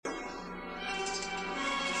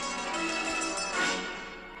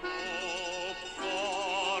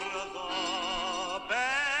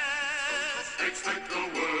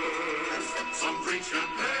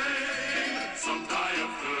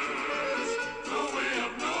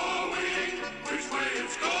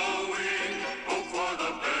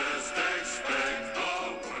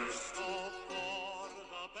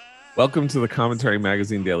Welcome to the Commentary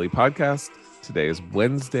Magazine Daily Podcast. Today is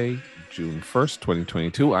Wednesday, June 1st,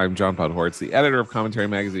 2022. I'm John Podhoretz, the editor of Commentary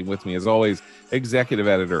Magazine. With me, as always, executive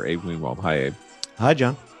editor Abe Greenwald. Hi, Abe. Hi,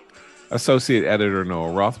 John. Associate editor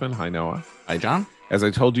Noah Rothman. Hi, Noah. Hi, John. As I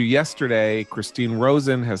told you yesterday, Christine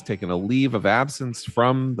Rosen has taken a leave of absence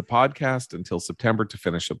from the podcast until September to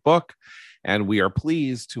finish a book. And we are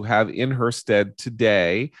pleased to have in her stead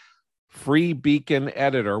today Free Beacon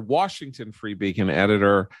editor, Washington Free Beacon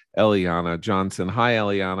editor, Eliana Johnson. Hi,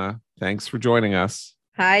 Eliana. Thanks for joining us.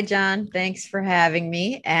 Hi, John. Thanks for having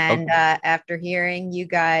me. And after hearing you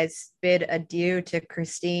guys bid adieu to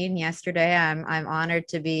Christine yesterday, I'm honored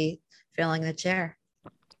to be filling the chair.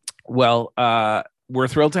 Well, we're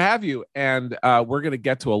thrilled to have you, and we're going to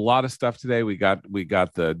get to a lot of stuff today. We got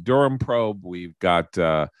the Durham probe. We've got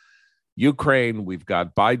Ukraine. We've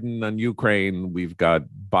got Biden on Ukraine. We've got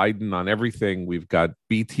Biden on everything. We've got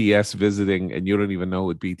BTS visiting, and you don't even know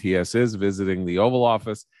what BTS is, visiting the Oval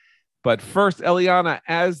Office. But first, Eliana,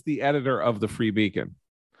 as the editor of the Free Beacon,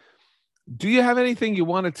 do you have anything you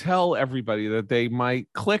want to tell everybody that they might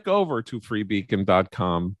click over to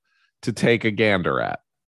freebeacon.com to take a gander at?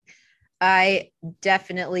 I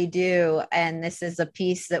definitely do. And this is a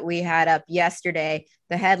piece that we had up yesterday.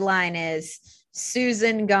 The headline is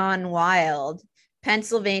Susan Gone Wild.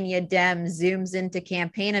 Pennsylvania Dem zooms into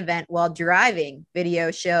campaign event while driving,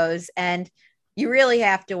 video shows. And you really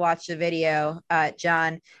have to watch the video,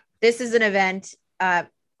 John. This is an event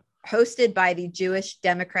hosted by the Jewish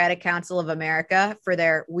Democratic Council of America for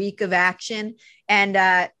their Week of Action.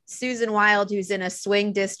 And Susan Wild, who's in a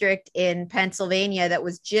swing district in Pennsylvania that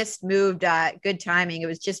was just moved, good timing, it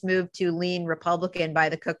was just moved to lean Republican by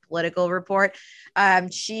the Cook Political Report.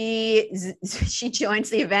 She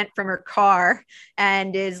joins the event from her car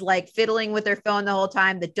and is like fiddling with her phone the whole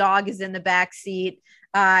time. The dog is in the back seat.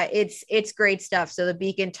 It's great stuff. So the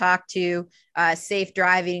Beacon talked to safe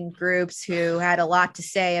driving groups who had a lot to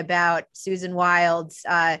say about Susan Wild's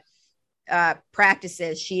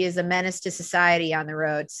practices. She is a menace to society on the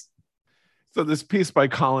roads. So this piece by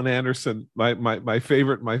Colin Anderson, my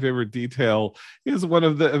favorite detail is one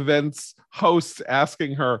of the event's hosts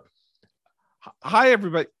asking her, "Hi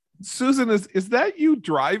everybody, Susan, is that you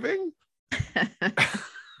driving?"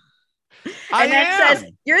 And that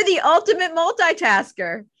says you're the ultimate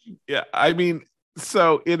multitasker. Yeah, I mean,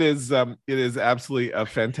 so it is absolutely a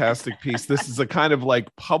fantastic piece. This is a kind of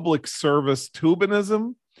like public service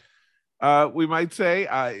tubinism, we might say.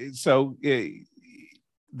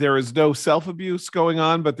 There is no self-abuse going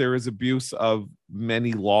on, but there is abuse of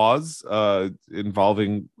many laws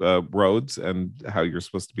involving roads and how you're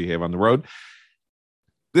supposed to behave on the road.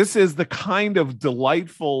 This is the kind of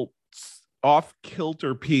delightful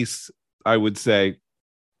off-kilter piece, I would say,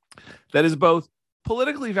 that is both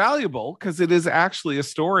politically valuable because it is actually a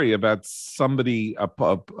story about somebody, a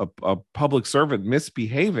public servant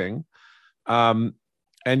misbehaving, and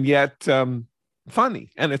yet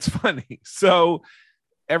funny, and it's funny. So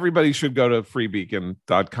everybody should go to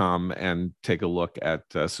freebeacon.com and take a look at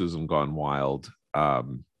Susan Gone Wild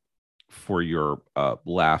for your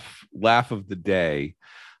laugh of the day.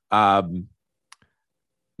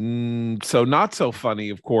 So not so funny,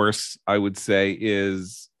 of course, I would say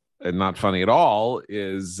is, and not funny at all,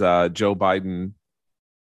 is Joe Biden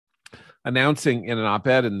announcing in an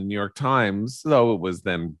op-ed in the New York Times, though it was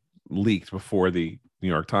then leaked before the New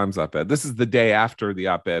York Times op-ed. This is the day after the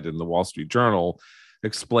op-ed in the Wall Street Journal,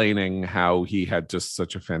 explaining how he had just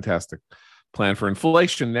such a fantastic plan for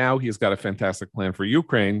inflation. Now he's got a fantastic plan for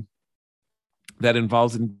Ukraine that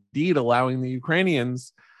involves indeed allowing the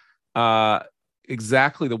Ukrainians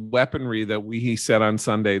exactly the weaponry that he said on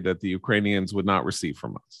Sunday that the Ukrainians would not receive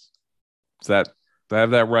from us. Do I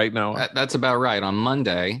have that right now? That's about right. On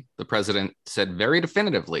Monday, the president said very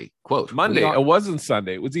definitively, quote, Monday. It wasn't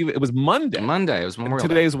Sunday. It was Monday. Monday. It was Memorial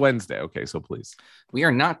Day. Today is Wednesday. Okay, so please. We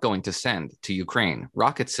are not going to send to Ukraine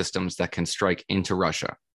rocket systems that can strike into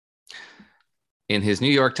Russia. In his New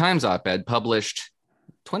York Times op-ed published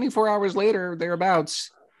 24 hours later, thereabouts,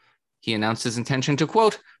 he announced his intention to,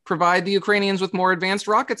 quote, provide the Ukrainians with more advanced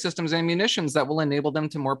rocket systems and munitions that will enable them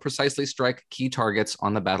to more precisely strike key targets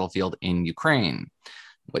on the battlefield in Ukraine.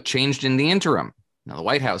 What changed in the interim? Now, the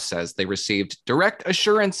White House says they received direct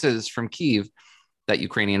assurances from Kyiv that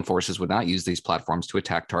Ukrainian forces would not use these platforms to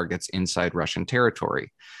attack targets inside Russian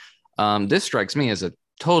territory. This strikes me as a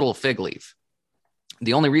total fig leaf.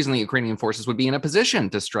 The only reason the Ukrainian forces would be in a position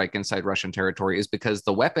to strike inside Russian territory is because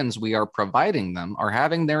the weapons we are providing them are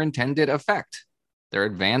having their intended effect. They're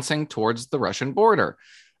advancing towards the Russian border,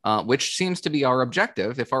 which seems to be our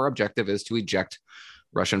objective if our objective is to eject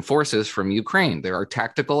Russian forces from Ukraine. There are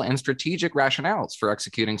tactical and strategic rationales for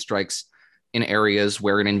executing strikes in areas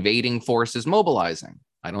where an invading force is mobilizing.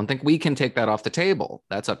 I don't think we can take that off the table.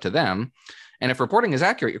 That's up to them. And if reporting is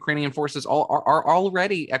accurate, Ukrainian forces are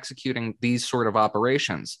already executing these sort of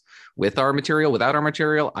operations with our material, without our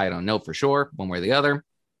material. I don't know for sure, one way or the other.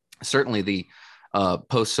 Certainly the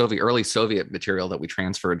post-Soviet, early Soviet material that we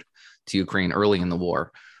transferred to Ukraine early in the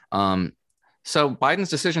war. So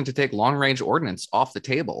Biden's decision to take long-range ordnance off the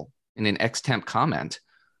table in an ex-temp comment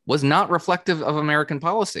was not reflective of American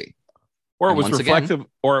policy. Or it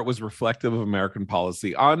was reflective of American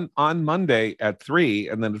policy. On Monday at 3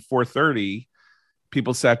 and then at 4:30,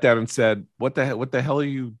 people sat down and said, what the hell are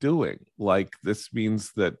you doing? Like, this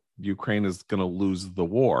means that Ukraine is going to lose the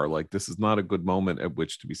war. Like, this is not a good moment at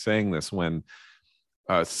which to be saying this, when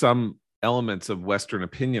some elements of Western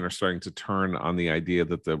opinion are starting to turn on the idea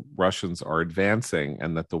that the Russians are advancing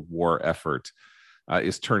and that the war effort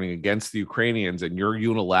is turning against the Ukrainians. And you're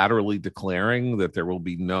unilaterally declaring that there will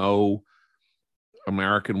be no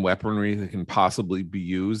American weaponry that can possibly be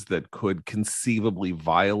used that could conceivably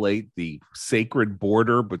violate the sacred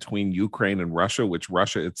border between Ukraine and Russia, which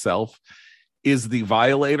Russia itself is the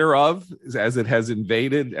violator of, as it had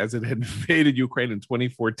invaded Ukraine in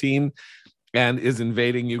 2014 and is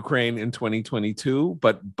invading Ukraine in 2022.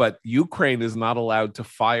 But Ukraine is not allowed to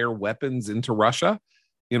fire weapons into Russia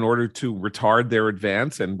in order to retard their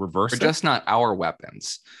advance and reverse it. Just not our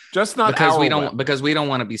weapons. Just not because our we don't weapons. Because we don't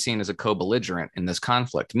want to be seen as a co-belligerent in this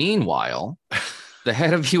conflict. Meanwhile, the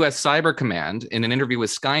head of U.S. Cyber Command, in an interview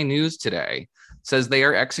with Sky News today, says they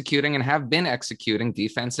are executing and have been executing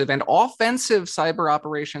defensive and offensive cyber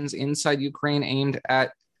operations inside Ukraine aimed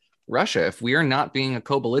at Russia. If we are not being a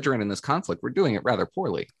co-belligerent in this conflict, we're doing it rather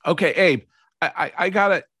poorly. Okay, Abe, I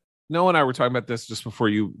got it. Noah and I were talking about this just before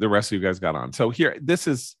the rest of you guys got on. So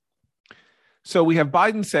so we have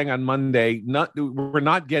Biden saying on Monday, you're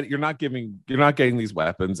not getting these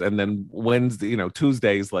weapons. And then Wednesday,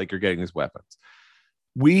 Tuesdays, like, you're getting these weapons.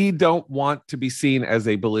 We don't want to be seen as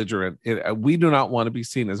a belligerent. We do not want to be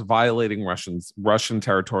seen as violating Russian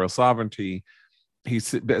territorial sovereignty. He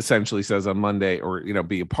essentially says on Monday, or,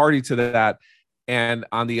 be a party to that. And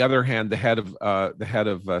on the other hand, the head of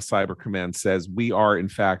Cyber Command says we are in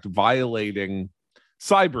fact violating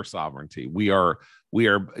cyber sovereignty. We are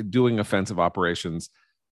doing offensive operations.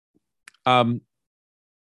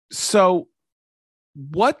 So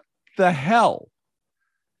what the hell?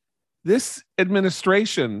 This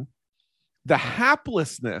administration, the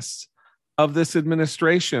haplessness of this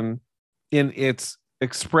administration in its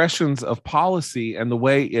expressions of policy and the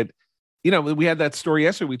way it, we had that story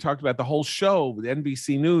yesterday. We talked about the whole show with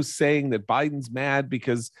NBC News saying that Biden's mad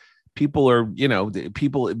because people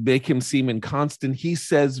make him seem inconstant. He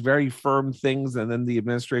says very firm things and then the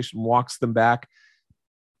administration walks them back.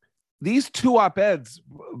 These two op-eds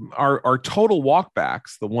are total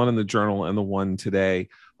walkbacks, the one in the Journal and the one today,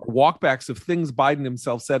 are walkbacks of things Biden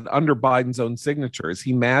himself said under Biden's own signature. Is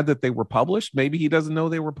he mad that they were published? Maybe he doesn't know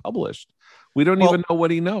they were published. We don't even know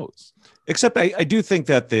what he knows. Except I do think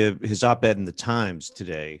that his op-ed in the Times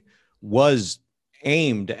today was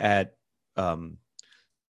aimed at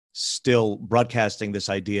still broadcasting this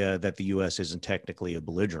idea that the U.S. isn't technically a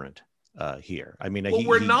belligerent here. I mean,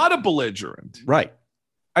 we're not a belligerent. Right.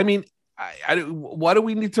 I mean, why do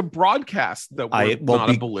we need to broadcast that we're not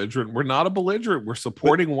a belligerent? We're not a belligerent. We're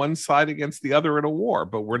supporting one side against the other in a war,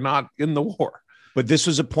 but we're not in the war. But this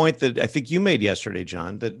was a point that I think you made yesterday,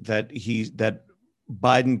 John, that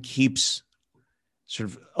Biden keeps sort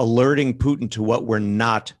of alerting Putin to what we're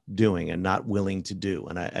not doing and not willing to do.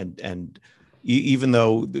 And even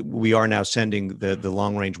though we are now sending the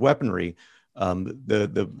long range weaponry, I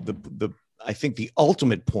think the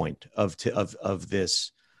ultimate point of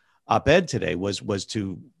this op-ed today was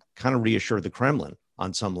to kind of reassure the Kremlin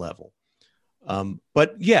on some level.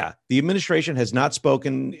 But yeah, the administration has not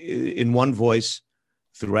spoken in one voice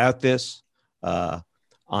throughout this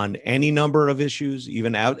on any number of issues,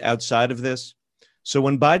 even outside of this. So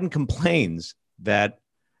when Biden complains that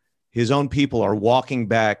his own people are walking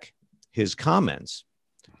back his comments,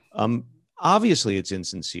 obviously it's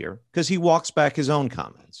insincere because he walks back his own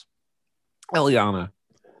comments. Eliana,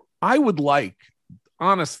 I would like,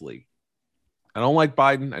 honestly, I don't like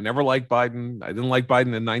Biden. I never liked Biden. I didn't like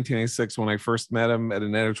Biden in 1986 when I first met him at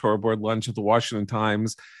an editorial board lunch at the Washington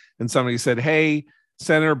Times. And somebody said, "Hey,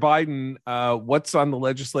 Senator Biden, what's on the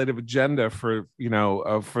legislative agenda for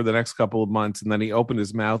the next couple of months?" And then he opened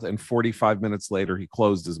his mouth, and 45 minutes later, he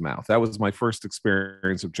closed his mouth. That was my first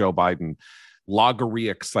experience of Joe Biden,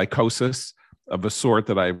 logorrheic psychosis of a sort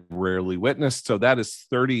that I've rarely witnessed. So that is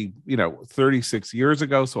 36 years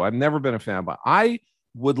ago. So I've never been a fan, but I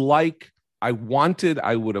I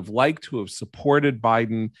would have liked to have supported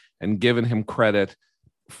Biden and given him credit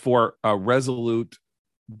for a resolute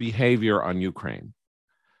behavior on Ukraine,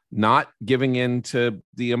 not giving in to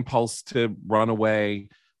the impulse to run away,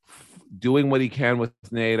 doing what he can with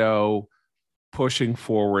NATO, pushing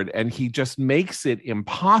forward. And he just makes it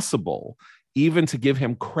impossible even to give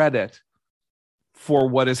him credit for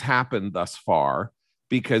what has happened thus far,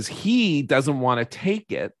 because he doesn't want to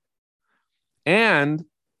take it. And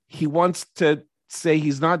he wants to say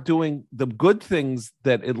he's not doing the good things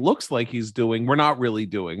that it looks like he's doing. We're not really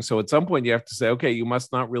doing. So at some point you have to say, okay, you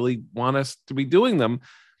must not really want us to be doing them.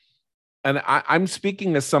 And I'm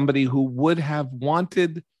speaking as somebody who would have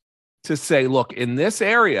wanted to say, look, in this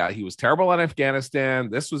area, he was terrible on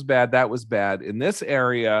Afghanistan. This was bad. That was bad. In this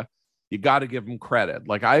area, you got to give him credit.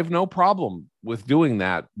 Like, I have no problem with doing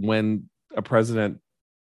that when a president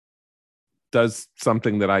does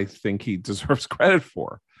something that I think he deserves credit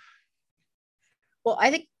for. Well,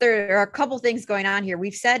 I think there are a couple things going on here.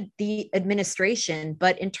 We've said the administration,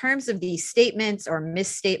 but in terms of these statements or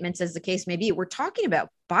misstatements, as the case may be, we're talking about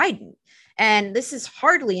Biden. And this is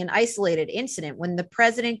hardly an isolated incident. When the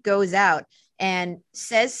president goes out and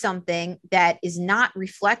says something that is not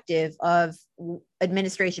reflective of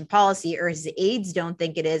administration policy, or his aides don't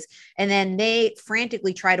think it is, and then they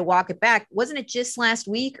frantically try to walk it back. Wasn't it just last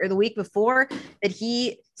week or the week before that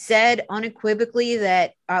he said unequivocally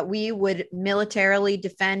that we would militarily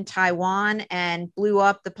defend Taiwan, and blew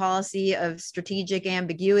up the policy of strategic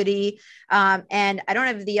ambiguity? And I don't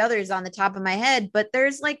have the others on the top of my head, but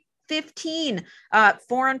there's like 15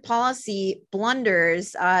 foreign policy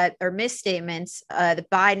blunders or misstatements that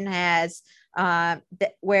Biden has,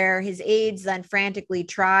 where his aides then frantically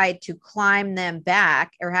tried to climb them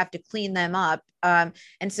back or have to clean them up. And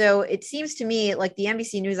so it seems to me like the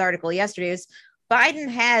NBC News article yesterday was Biden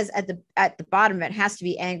has at the bottom of it has to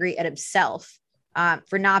be angry at himself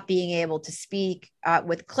for not being able to speak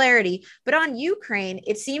with clarity. But on Ukraine,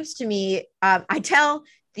 it seems to me, I tell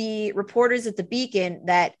the reporters at the Beacon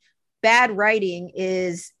that bad writing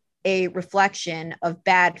is a reflection of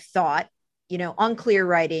bad thought. You know, unclear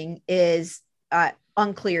writing is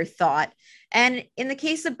unclear thought. And in the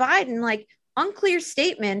case of Biden, like, unclear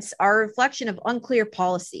statements are a reflection of unclear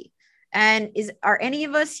policy. And are any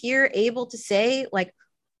of us here able to say, like,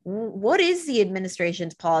 what is the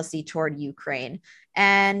administration's policy toward Ukraine?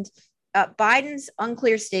 And Biden's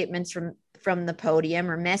unclear statements from the podium,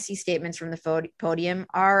 or messy statements from the podium,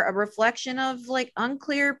 are a reflection of like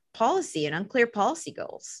unclear policy and unclear policy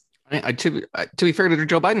goals. To be fair to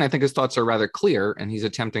Joe Biden, I think his thoughts are rather clear, and he's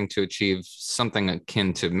attempting to achieve something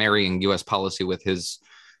akin to marrying U.S. policy with his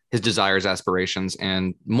desires, aspirations,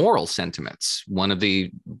 and moral sentiments. One of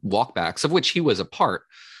the walkbacks, of which he was a part,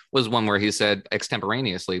 was one where he said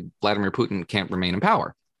extemporaneously, Vladimir Putin can't remain in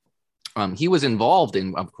power. He was involved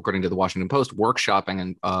in, according to the Washington Post,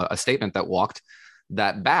 workshopping a statement that walked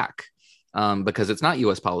that back, because it's not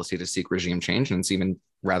U.S. policy to seek regime change, and it's even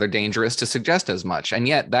rather dangerous to suggest as much. And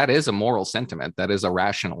yet that is a moral sentiment. That is a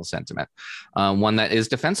rational sentiment, one that is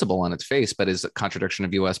defensible on its face, but is a contradiction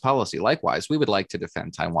of U.S. policy. Likewise, we would like to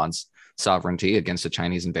defend Taiwan's sovereignty against a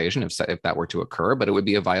Chinese invasion if that were to occur, but it would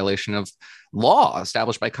be a violation of law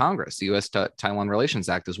established by Congress. The U.S.-Taiwan Relations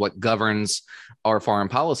Act is what governs our foreign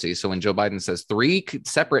policy. So when Joe Biden says 3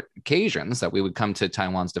 separate occasions that we would come to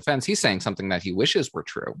Taiwan's defense, he's saying something that he wishes were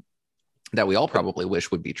true, that we all probably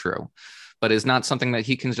wish would be true, but is not something that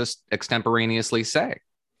he can just extemporaneously say.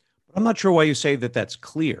 I'm not sure why you say that that's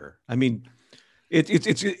clear. I mean, it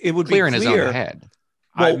would clear be in his own head.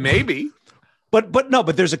 Well, maybe. But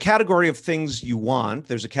there's a category of things you want.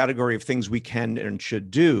 There's a category of things we can and should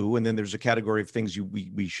do. And then there's a category of things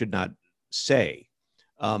we should not say.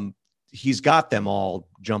 He's got them all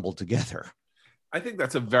jumbled together. I think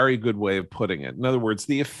that's a very good way of putting it. In other words,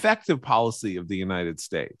 the effective policy of the United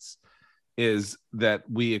States is that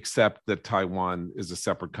we accept that Taiwan is a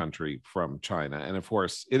separate country from China. And of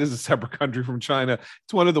course, it is a separate country from China.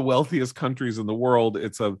 It's one of the wealthiest countries in the world.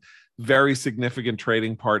 It's a very significant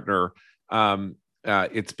trading partner.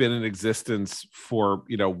 It's been in existence for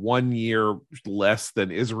 1 year less than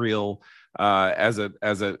Israel as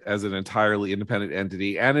an entirely independent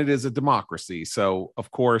entity, and it is a democracy. So of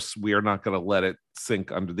course we are not going to let it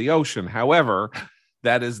sink under the ocean. However,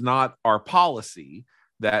 that is not our policy.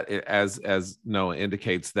 That, as Noah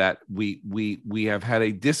indicates, that we have had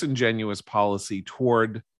a disingenuous policy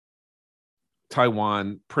toward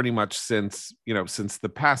Taiwan pretty much since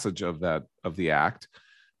the passage of the act.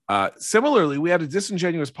 Similarly, we had a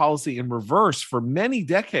disingenuous policy in reverse for many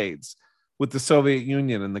decades with the Soviet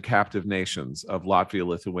Union and the captive nations of Latvia,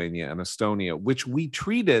 Lithuania, and Estonia, which we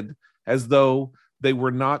treated as though They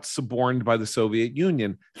were not suborned by the Soviet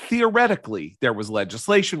Union. Theoretically, there was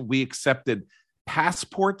legislation. We accepted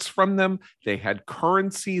passports from them. They had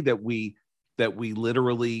currency that we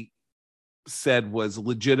literally said was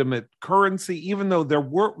legitimate currency, even though there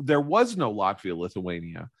was no Latvia,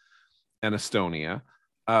 Lithuania, and Estonia.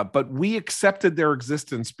 But we accepted their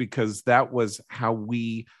existence because that was how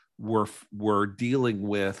we were dealing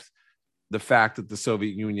with the fact that the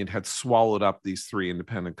Soviet Union had swallowed up these three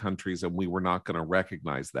independent countries, and we were not going to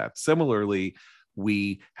recognize that. Similarly,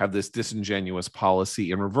 we have this disingenuous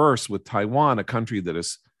policy in reverse with Taiwan, a country that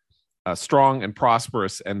is strong and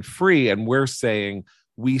prosperous and free, and we're saying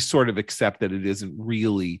we sort of accept that it isn't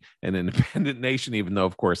really an independent nation, even though,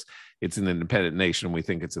 of course, it's an independent nation and we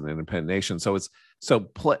think it's an independent nation. So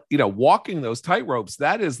walking those tightropes,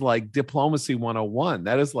 that is like diplomacy 101.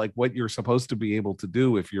 That is like what you're supposed to be able to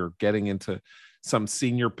do if you're getting into some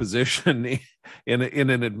senior position in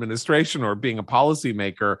an administration or being a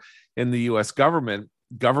policymaker in the U.S. government.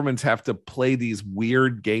 Governments have to play these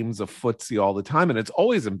weird games of footsie all the time, and it's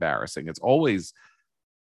always embarrassing. It's always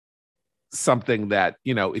something that,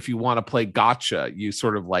 if you want to play gotcha, you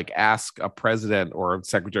sort of like ask a president or a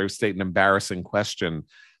secretary of state an embarrassing question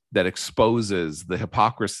that exposes the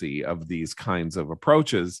hypocrisy of these kinds of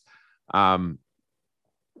approaches. But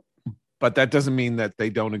that doesn't mean that they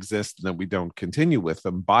don't exist and that we don't continue with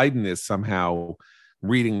them. Biden is somehow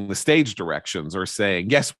reading the stage directions or saying,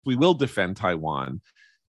 yes, we will defend Taiwan.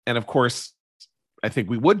 And of course, I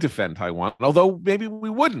think we would defend Taiwan, although maybe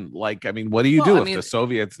we wouldn't. Like, I mean, what do you do if the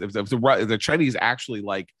Soviets, if the Chinese actually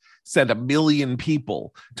like send 1 million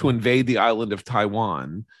people to invade the island of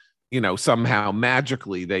Taiwan? Somehow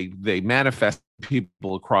magically they manifest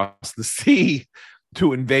people across the sea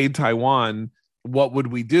to invade Taiwan. What would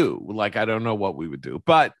we do? Like, I don't know what we would do.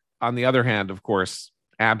 But on the other hand, of course,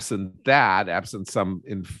 absent some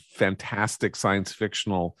fantastic science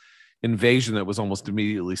fictional invasion that was almost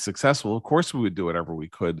immediately successful, of course we would do whatever we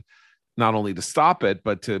could, not only to stop it,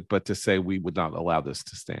 but to say we would not allow this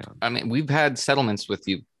to stand. I mean, we've had settlements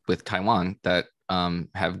with Taiwan that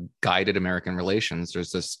have guided American relations.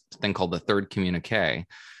 There's this thing called the Third Communique,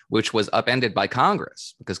 which was upended by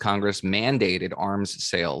Congress because Congress mandated arms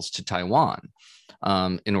sales to Taiwan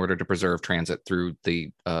in order to preserve transit through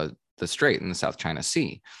the strait in the South China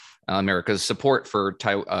Sea. America's support for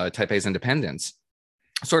Taipei's independence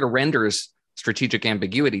sort of renders strategic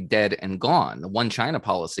ambiguity dead and gone. The one China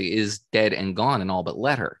policy is dead and gone in all but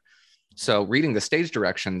letter. So reading the stage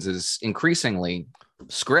directions is increasingly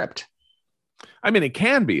script. I mean, it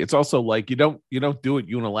can be. It's also like you don't do it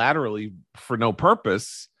unilaterally for no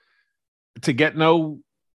purpose to get no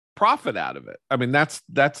profit out of it. I mean, that's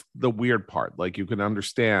the weird part. Like, you can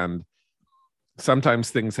understand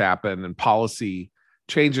sometimes things happen and policy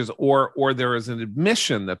changes, or there is an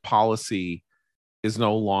admission that policy is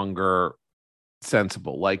no longer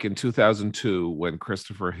sensible. Like in 2002, when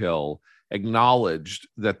Christopher Hill acknowledged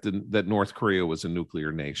that North Korea was a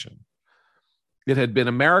nuclear nation. It had been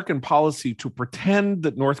American policy to pretend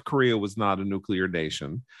that North Korea was not a nuclear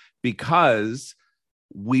nation because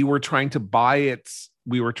we were trying to bribe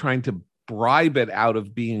it out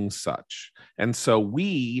of being such. And so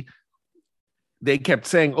they kept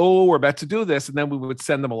saying, oh, we're about to do this. And then we would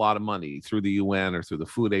send them a lot of money through the UN or through the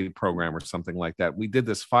food aid program or something like that. We did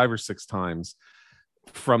this 5 or 6 times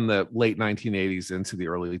from the late 1980s into the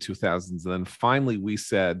early 2000s. And then finally we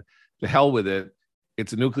said, to hell with it.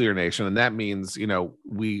 It's a nuclear nation. And that means,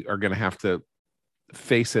 we are going to have to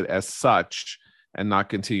face it as such and not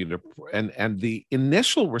continue to. And the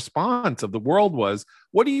initial response of the world was,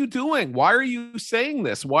 what are you doing? Why are you saying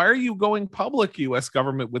this? Why are you going public, U.S.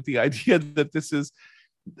 government, with the idea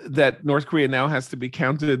that North Korea now has to be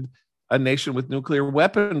counted a nation with nuclear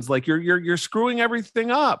weapons? Like you're screwing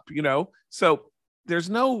everything up, So there's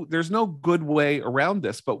no good way around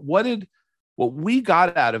this. But what we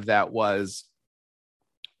got out of that was,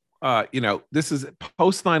 this is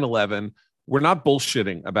post 9/11. We're not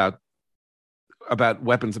bullshitting about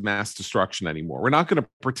weapons of mass destruction anymore. We're not going to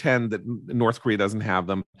pretend that North Korea doesn't have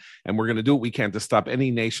them, and we're going to do what we can to stop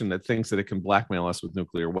any nation that thinks that it can blackmail us with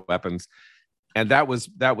nuclear weapons. And that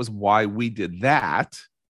was why we did that.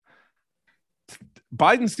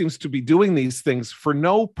 Biden seems to be doing these things for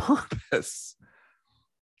no purpose.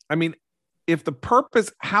 I mean, if the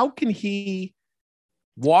purpose, how can he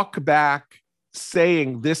walk back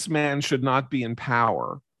saying this man should not be in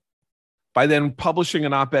power by then publishing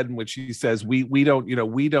an op-ed in which he says we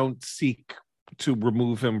don't seek to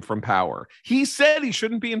remove him from power? He said he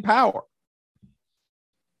shouldn't be in power.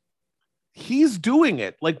 He's doing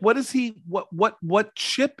it. Like, what is he? What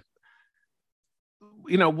chip?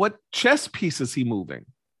 What chess piece is he moving?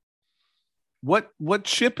 what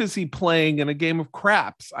ship is he playing in a game of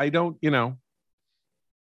craps? I don't get it.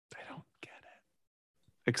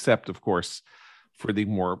 Except, of course, for the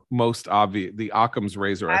most obvious, the Occam's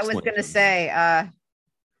razor. I was going to say,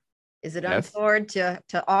 is it untoward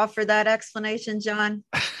to offer that explanation, John?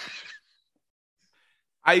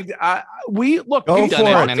 We look. We've done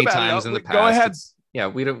it talked many about times in the past. Go ahead. Yeah,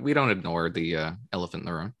 we don't ignore the elephant in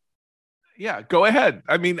the room. Yeah, go ahead.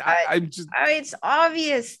 I mean, it's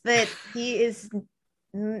obvious that he is,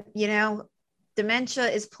 dementia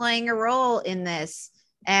is playing a role in this,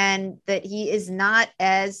 and that he is not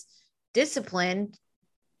as disciplined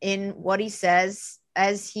in what he says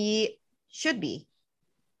as he should be.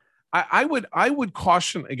 I would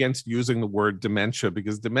caution against using the word dementia,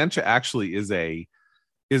 because dementia actually is a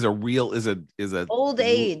old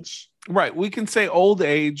age. Right. We can say old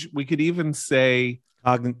age. We could even say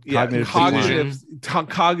cognitive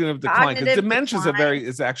decline, because dementia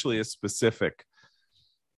is actually a specific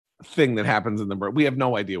thing that happens in the brain. We have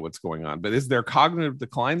no idea what's going on, but is there cognitive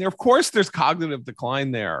decline there? Of course there's cognitive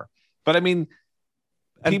decline there, but I mean,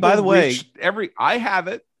 and by the way, I have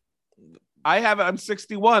it. I'm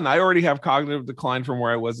 61. I already have cognitive decline from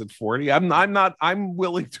where I was at 40. I'm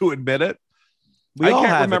willing to admit it. I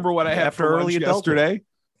can't remember what I had for early yesterday.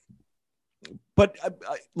 But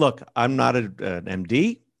look, I'm not an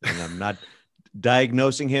MD, and I'm not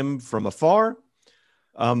diagnosing him from afar.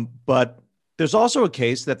 But there's also a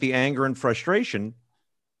case that the anger and frustration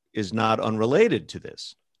is not unrelated to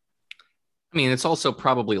this. I mean, it's also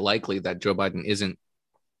probably likely that Joe Biden isn't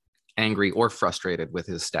angry or frustrated with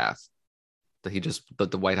his staff.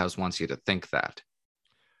 That the White House wants you to think that.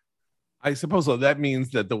 I suppose that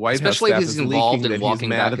means that the White House, especially if he's involved in walking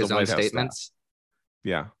back his own statements.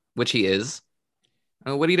 Yeah, which he is.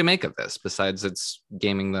 What are you to make of this? Besides, it's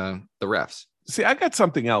gaming the refs. See, I got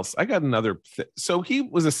something else. I got another. So he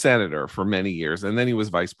was a senator for many years, and then he was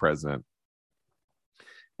vice president.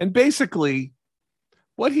 And basically,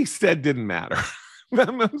 what he said didn't matter.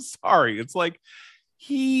 I'm sorry. It's like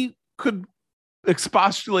he could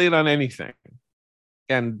expostulate on anything,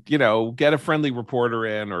 and get a friendly reporter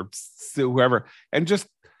in, or whoever, and just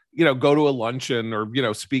go to a luncheon,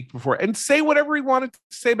 or speak before and say whatever he wanted to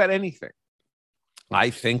say about anything. I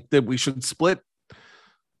think that we should split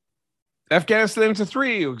Afghanistan into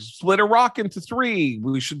 3, split Iraq into 3.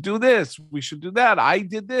 We should do this. We should do that. I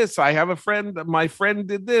did this. I have a friend. My friend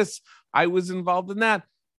did this. I was involved in that.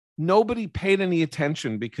 Nobody paid any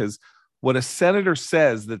attention, because what a senator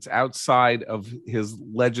says that's outside of his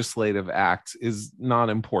legislative acts is not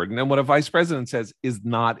important. And what a vice president says is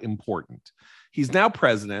not important. He's now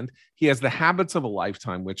president. He has the habits of a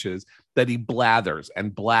lifetime, which is that he blathers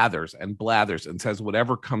and blathers and blathers and says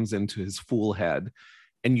whatever comes into his fool head.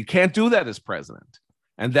 And you can't do that as president.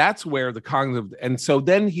 And that's where the cognitive, and so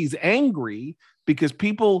then he's angry because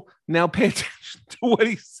people now pay attention to what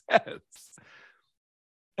he says.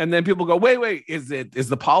 And then people go, wait, is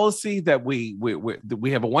the policy that we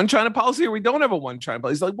have a one China policy, or we don't have a one China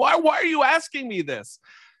policy? He's like, why are you asking me this?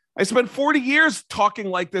 I spent 40 years talking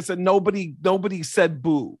like this, and nobody said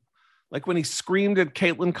boo. Like when he screamed at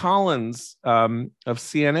Caitlin Collins of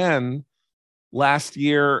CNN last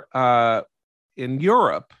year in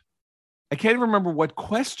Europe. I can't even remember what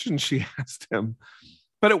question she asked him,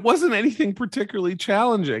 but it wasn't anything particularly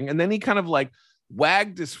challenging. And then he kind of like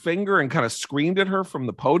wagged his finger and kind of screamed at her from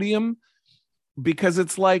the podium, because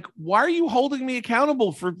it's like, why are you holding me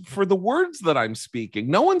accountable for the words that I'm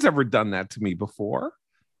speaking? No one's ever done that to me before.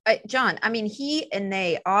 John, I mean, he and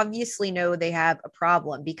they obviously know they have a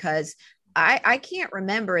problem, because I can't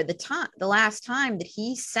remember the last time that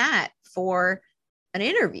he sat for an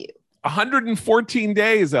interview. 114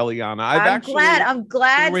 days, Eliana. I'm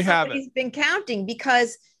glad somebody's been counting,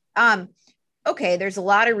 because okay, there's a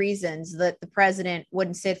lot of reasons that the president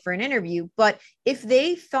wouldn't sit for an interview, but if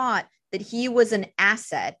they thought that he was an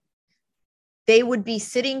asset, they would be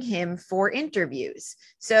sitting him for interviews.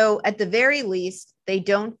 So at the very least, they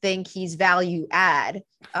don't think he's value add.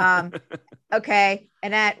 Okay.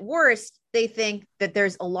 And at worst, they think that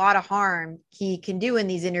there's a lot of harm he can do in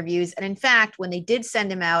these interviews. And in fact, when they did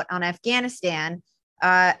send him out on Afghanistan,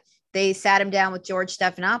 they sat him down with George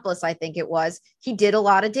Stephanopoulos, I think it was. He did a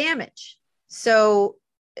lot of damage. So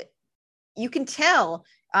you can tell,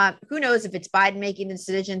 who knows if it's Biden making the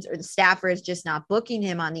decisions or the staffer is just not booking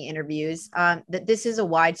him on the interviews, that this is a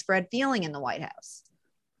widespread feeling in the White House.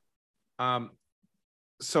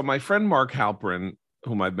 So my friend Mark Halperin,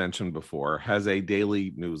 whom I've mentioned before, has a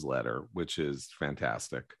daily newsletter, which is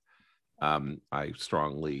fantastic. I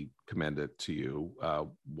strongly commend it to you,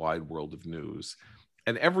 Wide World of News.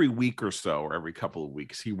 And every week or so, or every couple of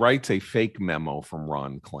weeks, he writes a fake memo from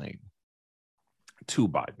Ron Klain. to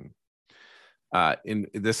Biden.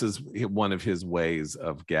 This is one of his ways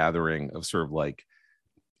of gathering, of sort of like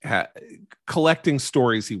collecting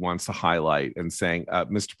stories he wants to highlight and saying,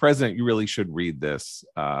 Mr. President, you really should read this.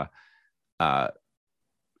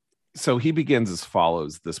 So he begins as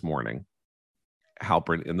follows this morning.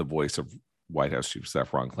 Halpern, in the voice of White House Chief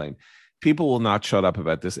Staff Ron Klain: people will not shut up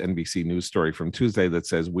about this NBC News story from Tuesday that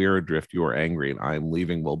says we're adrift, you are angry, and I am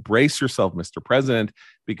leaving. Well, brace yourself, Mr. President,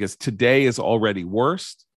 because today is already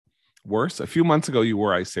worse. A few months ago, you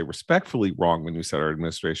were, I say respectfully, wrong when you said our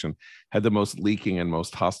administration had the most leaking and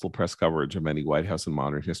most hostile press coverage of any White House in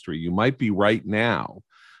modern history. You might be right now.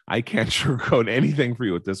 I can't sugarcoat anything for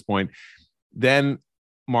you at this point. Then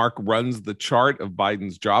Mark runs the chart of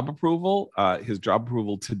Biden's job approval. His job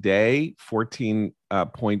approval today,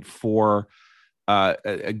 14.4,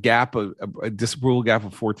 a disapproval gap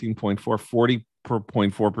of 14.4,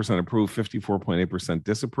 40.4% approve, 54.8%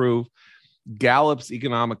 disapprove. Gallup's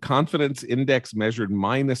economic confidence index measured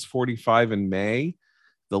minus 45 in May,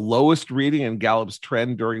 the lowest reading in Gallup's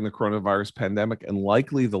trend during the coronavirus pandemic, and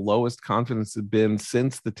likely the lowest confidence had been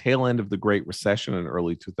since the tail end of the Great Recession in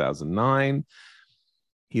early 2009.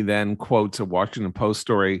 He then quotes a Washington Post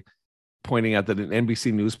story pointing out that an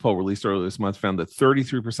NBC News poll released earlier this month found that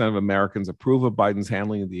 33% of Americans approve of Biden's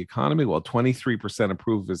handling of the economy, while 23%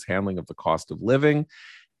 approve of his handling of the cost of living.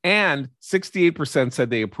 And 68% said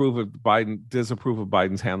they disapprove of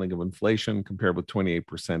Biden's handling of inflation, compared with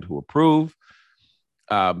 28% who approve.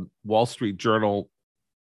 Wall Street Journal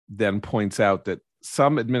then points out that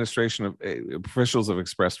some administration officials have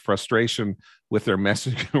expressed frustration with their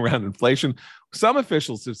messaging around inflation. Some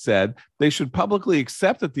officials have said they should publicly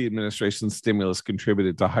accept that the administration's stimulus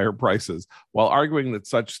contributed to higher prices, while arguing that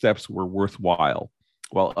such steps were worthwhile,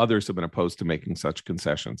 while others have been opposed to making such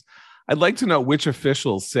concessions. I'd like to know which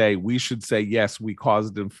officials say we should say, yes, we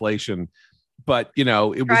caused inflation, but, it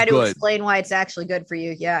was good. Try to explain why it's actually good for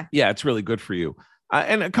you. Yeah. Yeah, it's really good for you.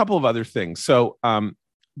 And a couple of other things. So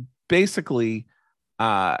basically,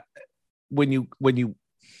 and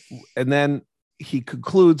then he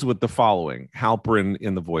concludes with the following, Halpern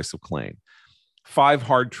in the voice of Klain: 5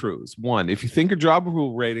 hard truths. 1, if you think your job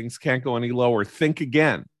approval ratings can't go any lower, think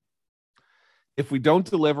again. If we don't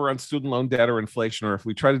deliver on student loan debt or inflation, or if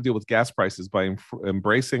we try to deal with gas prices by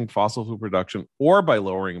embracing fossil fuel production or by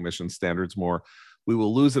lowering emission standards more, we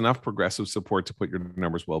will lose enough progressive support to put your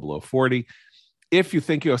numbers well below 40. If you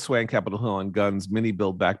think you have sway on Capitol Hill on guns, mini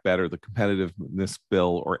Build Back Better, the competitiveness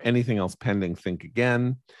bill, or anything else pending, think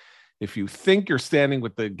again. If you think you're standing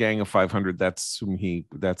with the Gang of 500, that's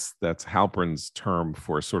Halpern's term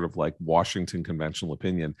for sort of like Washington conventional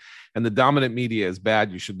opinion. And the dominant media is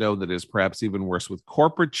bad. You should know that it is perhaps even worse with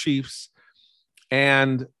corporate chiefs.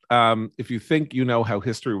 And if you think you know how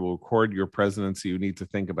history will record your presidency, you need to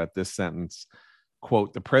think about this sentence.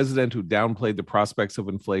 Quote, the president who downplayed the prospects of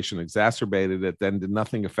inflation, exacerbated it, then did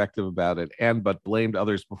nothing effective about it, but blamed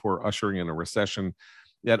others before ushering in a recession,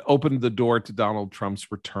 that opened the door to Donald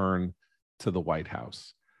Trump's return to the White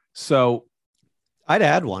House. So I'd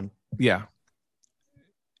add one. Yeah.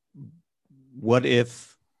 What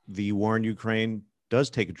if the war in Ukraine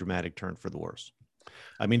does take a dramatic turn for the worse?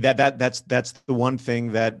 I mean, that's the one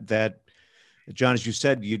thing that John, as you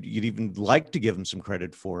said, you'd even like to give him some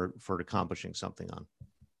credit for accomplishing something on.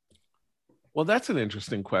 Well, that's an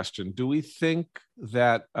interesting question. Do we think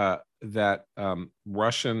that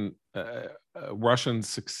Russian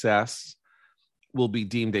success will be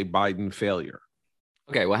deemed a Biden failure?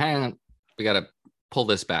 Okay, well, hang on. We got to pull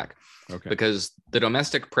this back. Okay. Because the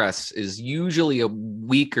domestic press is usually a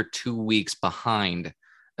week or 2 weeks behind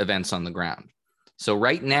events on the ground. So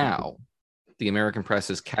right now, the American press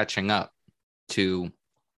is catching up to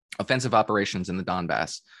offensive operations in the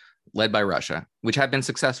Donbass led by Russia, which have been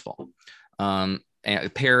successful, and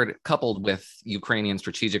coupled with Ukrainian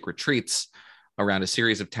strategic retreats around a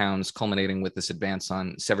series of towns, culminating with this advance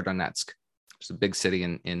on Severodonetsk, which is a big city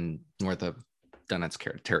in north of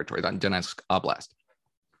Donetsk territory, Donetsk Oblast.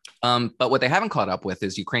 But what they haven't caught up with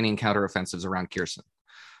is Ukrainian counteroffensives around Kherson.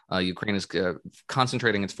 Ukraine is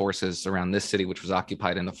concentrating its forces around this city, which was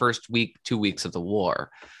occupied in the first 2 weeks of the war,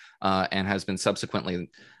 and has been subsequently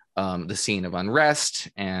the scene of unrest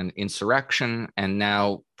and insurrection, and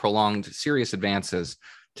now prolonged serious advances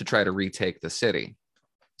to try to retake the city.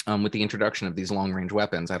 With the introduction of these long-range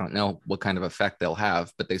weapons, I don't know what kind of effect they'll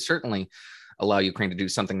have, but they certainly allow Ukraine to do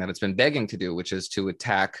something that it's been begging to do, which is to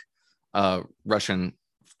attack Russian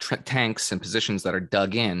tanks and positions that are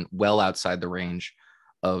dug in well outside the range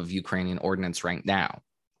of Ukrainian ordnance right now.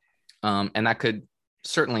 And that could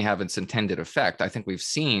certainly have its intended effect. I think we've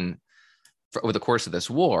seen over the course of this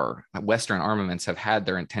war, Western armaments have had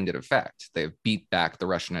their intended effect. They've beat back the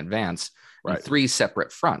Russian advance on 3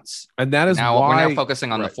 separate fronts. And that is now why we're now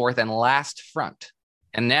focusing on the 4th and last front.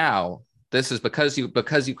 And now this is because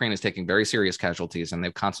Ukraine is taking very serious casualties, and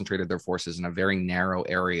they've concentrated their forces in a very narrow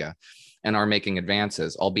area and are making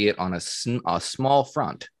advances, albeit on a small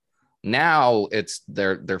front. Now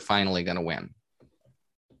they're finally going to win.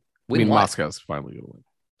 I mean, Moscow's finally going to win.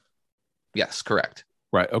 Yes, correct.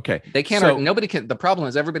 Right. Okay. They can't. Nobody can. The problem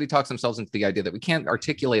is everybody talks themselves into the idea that we can't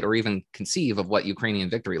articulate or even conceive of what Ukrainian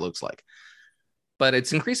victory looks like. But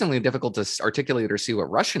it's increasingly difficult to articulate or see what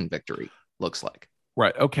Russian victory looks like.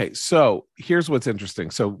 Right. Okay. So here's what's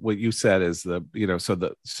interesting. So what you said is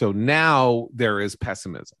so now there is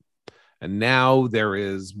pessimism, and now there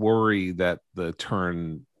is worry that the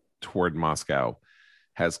turn toward Moscow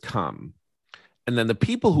has come. And then the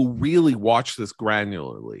people who really watch this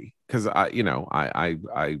granularly, because I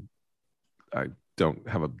don't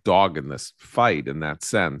have a dog in this fight in that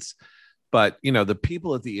sense, but the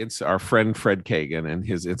people at our friend Fred Kagan and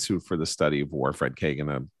his Institute for the Study of War, Fred Kagan,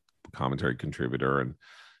 a commentary contributor and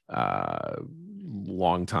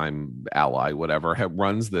longtime ally, whatever,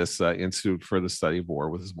 runs this Institute for the Study of War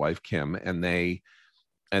with his wife Kim, and they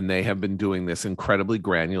have been doing this incredibly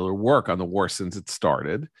granular work on the war since it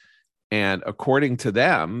started. And according to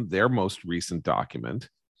them, their most recent document,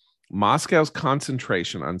 Moscow's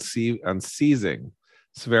concentration on seizing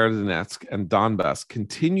Severodonetsk and Donbass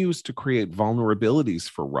continues to create vulnerabilities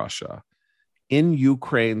for Russia in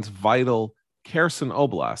Ukraine's vital Kherson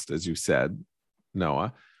Oblast, as you said,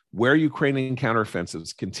 Noah, where Ukrainian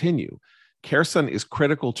counteroffensives continue. Kherson is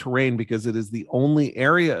critical terrain because it is the only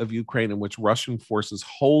area of Ukraine in which Russian forces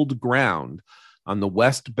hold ground on the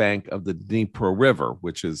west bank of the Dnipro River,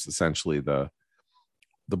 which is essentially the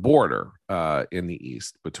border in the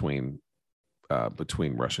east between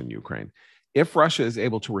Russia and Ukraine. If Russia is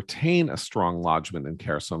able to retain a strong lodgment in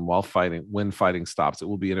Kherson when fighting stops, it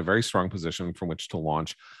will be in a very strong position from which to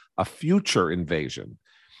launch a future invasion.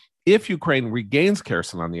 If Ukraine regains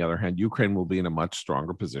Kherson, on the other hand, Ukraine will be in a much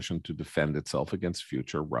stronger position to defend itself against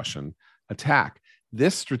future Russian attack.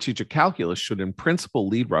 This strategic calculus should in principle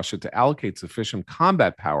lead Russia to allocate sufficient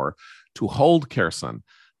combat power to hold Kherson.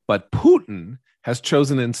 But Putin has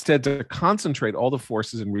chosen instead to concentrate all the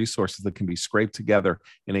forces and resources that can be scraped together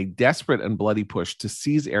in a desperate and bloody push to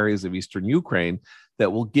seize areas of eastern Ukraine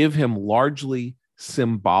that will give him largely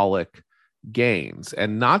symbolic gains.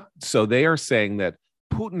 And not so they are saying that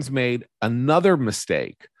Putin's made another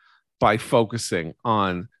mistake by focusing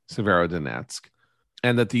on Severodonetsk,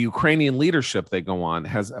 and that the Ukrainian leadership, they go on,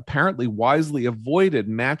 has apparently wisely avoided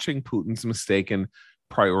matching Putin's mistaken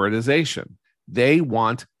prioritization. They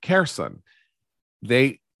want Kherson.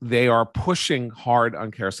 They are pushing hard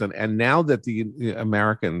on Kherson, and now that the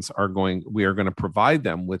Americans we are going to provide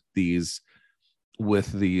them with these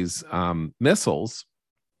missiles.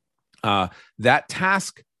 That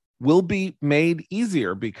task will be made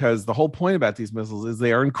easier because the whole point about these missiles is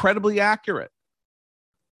they are incredibly accurate.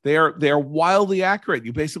 They are wildly accurate.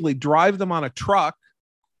 You basically drive them on a truck,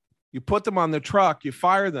 you put them on the truck, you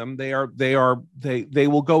fire them. They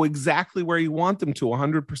will go exactly where you want them to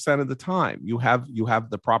 100% of the time. You have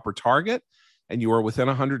the proper target, and you are within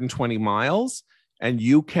 120 miles, and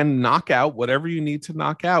you can knock out whatever you need to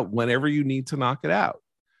knock out whenever you need to knock it out.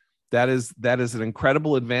 That is an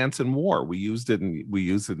incredible advance in war. We used it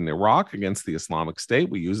in Iraq against the Islamic State.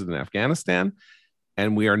 We use it in Afghanistan.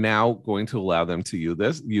 And we are now going to allow them to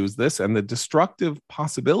use this. And the destructive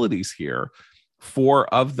possibilities here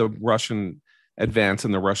of the Russian advance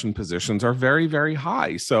and the Russian positions are very, very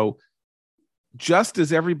high. So just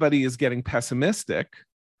as everybody is getting pessimistic,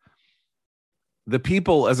 the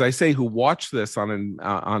people, as I say, who watch this on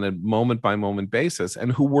a moment by moment basis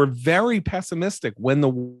and who were very pessimistic when the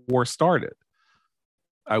war started,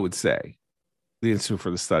 I would say, the Institute for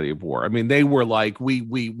the Study of War. I mean, they were like, we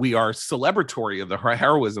are celebratory of the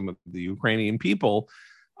heroism of the Ukrainian people,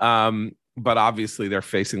 but obviously they're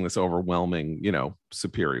facing this overwhelming,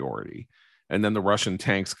 superiority. And then the Russian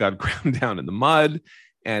tanks got ground down in the mud.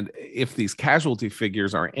 And if these casualty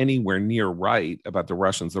figures are anywhere near right about the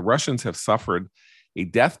Russians have suffered a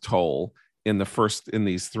death toll in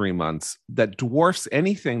these 3 months that dwarfs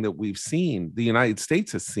anything that we've seen, the United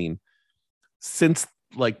States has seen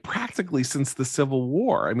practically since the Civil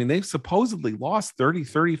War. I mean, they've supposedly lost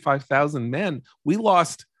 35,000 men. We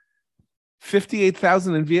lost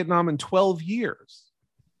 58,000 in Vietnam in 12 years.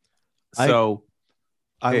 So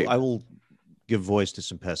I will give voice to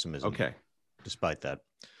some pessimism. Okay. Despite that.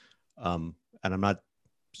 And I'm not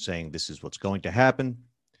saying this is what's going to happen,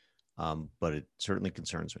 but it certainly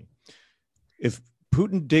concerns me. If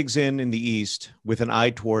Putin digs in the east with an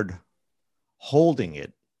eye toward holding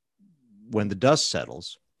it when the dust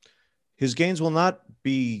settles, his gains will not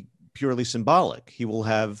be purely symbolic. He will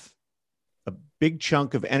have a big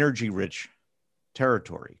chunk of energy-rich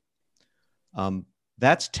territory.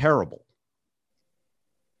 That's terrible.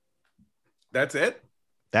 That's it?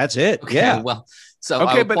 That's it. Okay, Yeah. Well, so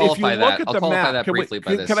Okay, I'll but if you qualify look that. at I'll the qualify map, that briefly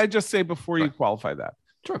by this. can I just say before you Sure. qualify that?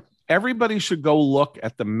 Sure. Everybody should go look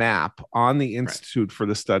at the map on the Institute for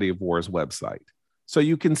the Study of War's website. So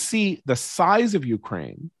you can see the size of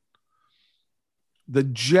Ukraine, the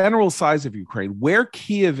general size of Ukraine, where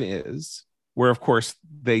Kiev is, where, of course,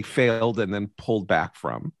 they failed and then pulled back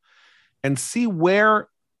from, and see where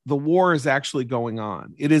the war is actually going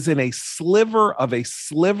on. It is in a sliver of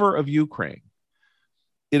Ukraine.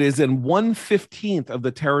 It is in 1/15 of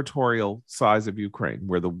the territorial size of Ukraine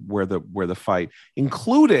where the fight,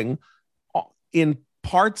 including in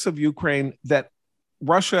parts of Ukraine that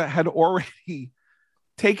Russia had already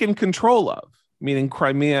taken control of, meaning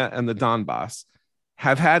Crimea and the Donbass,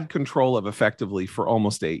 have had control of effectively for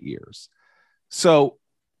almost 8 years. So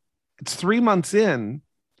it's 3 months in,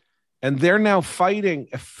 and they're now fighting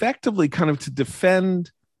effectively kind of to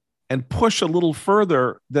defend and push a little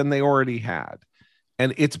further than they already had.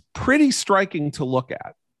 And it's pretty striking to look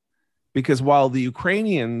at, because while the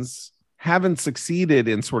Ukrainians haven't succeeded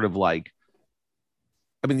in the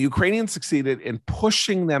Ukrainians succeeded in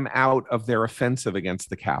pushing them out of their offensive against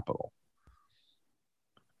the capital.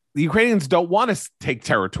 The Ukrainians don't want to take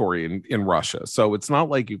territory in Russia. So it's not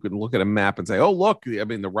like you can look at a map and say, oh, look,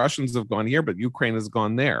 the Russians have gone here, but Ukraine has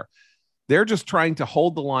gone there. They're just trying to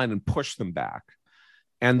hold the line and push them back.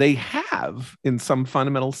 And they have, in some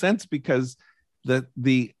fundamental sense, because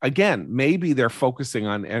again, maybe they're focusing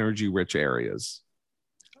on energy-rich areas.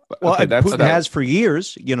 Well, Putin has for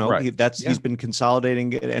years. Right. He's been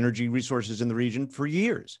consolidating energy resources in the region for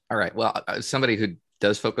years. All right. Well, somebody who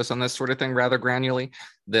does focus on this sort of thing rather granularly,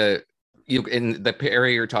 in the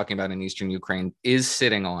area you're talking about in eastern Ukraine is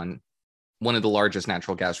sitting on one of the largest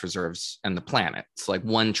natural gas reserves on the planet. It's like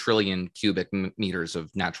 1 trillion cubic meters of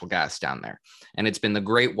natural gas down there. And it's been the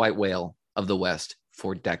great white whale of the West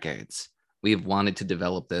for decades. We have wanted to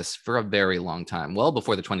develop this for a very long time, well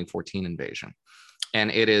before the 2014 invasion. And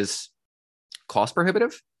it is cost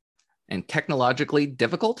prohibitive and technologically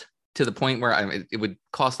difficult to the point where it would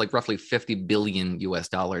cost like roughly $50 billion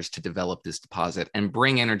to develop this deposit and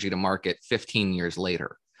bring energy to market 15 years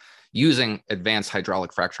later using advanced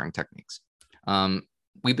hydraulic fracturing techniques.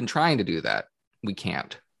 We've been trying to do that. We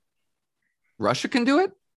can't. Russia can do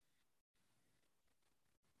it.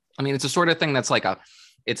 I mean, it's a sort of thing that's like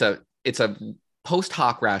it's a post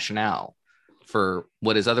hoc rationale for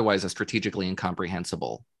what is otherwise a strategically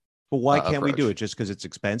incomprehensible. But why can't approach. we do it? Just because it's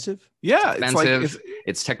expensive? Yeah, It's expensive.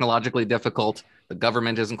 It's technologically difficult. The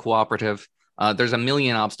government isn't cooperative. There's a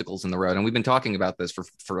million obstacles in the road, and we've been talking about this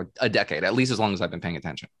for a decade, at least as long as I've been paying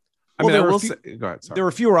attention. I will go ahead. Sorry. There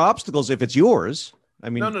are fewer obstacles if it's yours. I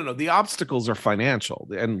mean, no. The obstacles are financial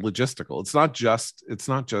and logistical. It's not just.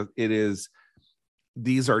 It is.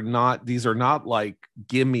 These are not like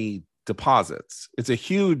gimme deposits. It's a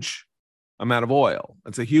huge amount of oil.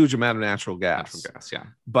 It's a huge amount of natural gas. Yeah.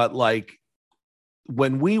 But like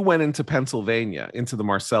when we went into Pennsylvania, into the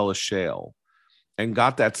Marcellus Shale, and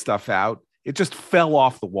got that stuff out, it just fell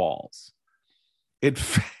off the walls.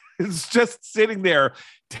 It's just sitting there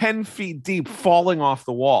 10 feet deep, falling off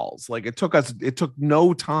the walls. Like it took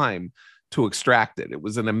no time to extract it. It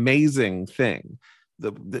was an amazing thing.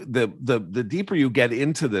 The deeper you get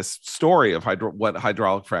into this story of what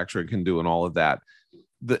hydraulic fracturing can do and all of that,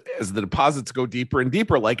 as the deposits go deeper and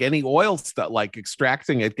deeper, like any oil stuff, like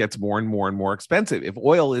extracting it gets more and more and more expensive. If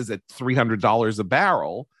oil is at $300 a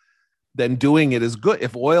barrel, then doing it is good.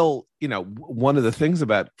 If oil, one of the things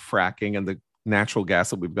about fracking and the natural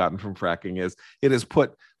gas that we've gotten from fracking is it has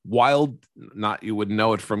put you wouldn't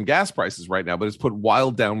know it from gas prices right now, but it's put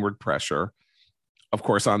wild downward pressure, of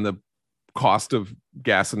course, on the cost of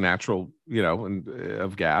gas and natural, and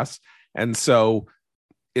of gas. And so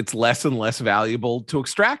it's less and less valuable to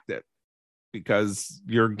extract it because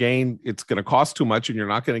it's going to cost too much and you're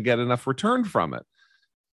not going to get enough return from it.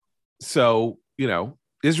 So,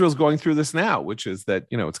 Israel's going through this now, which is that,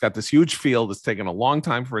 it's got this huge field. It's taken a long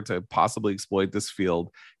time for it to possibly exploit this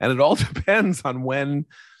field. And it all depends on when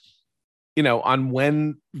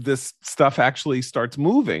this stuff actually starts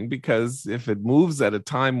moving, because if it moves at a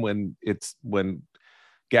time when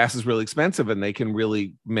gas is really expensive and they can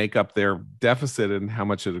really make up their deficit and how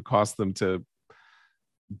much it would cost them to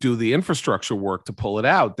do the infrastructure work to pull it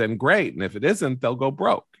out, then great. And if it isn't, they'll go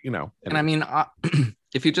broke, And I mean,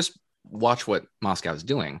 if you just watch what Moscow is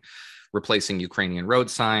doing, replacing Ukrainian road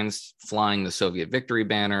signs, flying the Soviet victory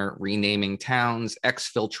banner, renaming towns,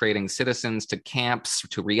 exfiltrating citizens to camps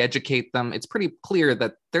to re-educate them. It's pretty clear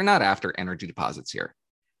that they're not after energy deposits here.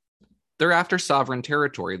 They're after sovereign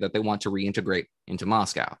territory that they want to reintegrate into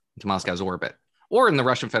Moscow, into Moscow's orbit, or in the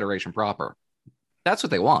Russian Federation proper. That's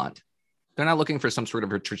what they want. They're not looking for some sort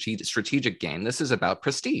of a strategic gain. This is about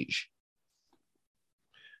prestige.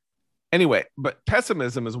 Anyway, but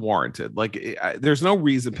pessimism is warranted. Like, there's no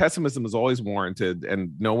reason. Pessimism is always warranted,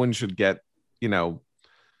 and no one should get,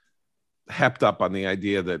 hepped up on the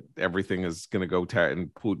idea that everything is going to go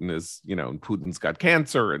and Putin's got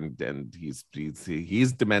cancer and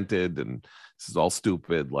he's demented and this is all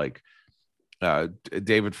stupid. Like,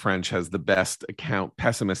 David French has the best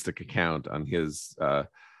pessimistic account on his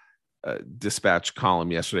Dispatch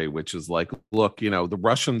column yesterday, which is like, look, the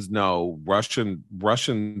Russians know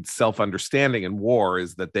Russian self-understanding in war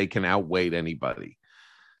is that they can outweigh anybody,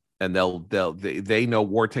 and they know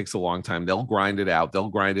war takes a long time. They'll grind it out. They'll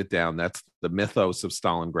grind it down. That's the mythos of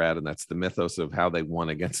Stalingrad, and that's the mythos of how they won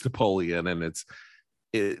against Napoleon. And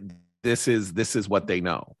this is what they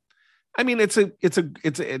know. I mean, it's and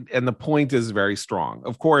the point is very strong.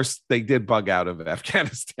 Of course, they did bug out of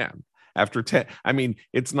Afghanistan after 10. I mean,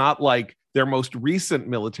 it's not like their most recent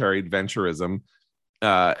military adventurism,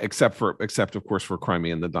 except of course for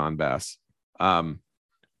Crimea and the Donbass,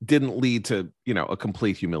 didn't lead to a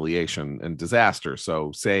complete humiliation and disaster.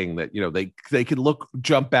 So saying that they could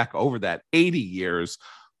jump back over that 80 years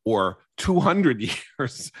or 200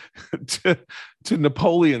 years to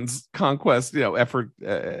Napoleon's conquest, effort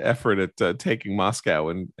at taking Moscow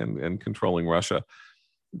and controlling Russia,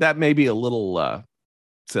 that may be a little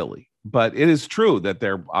silly. But it is true that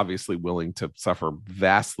they're obviously willing to suffer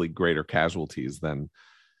vastly greater casualties than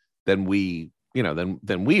we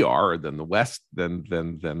are, than the West, than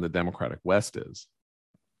the democratic West is.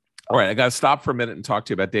 All right, I got to stop for a minute and talk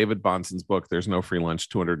to you about David Bahnsen's book, There's No Free Lunch,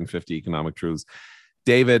 250 Economic Truths.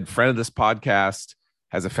 David, friend of this podcast,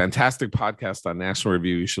 has a fantastic podcast on National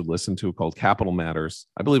Review you should listen to called Capital Matters.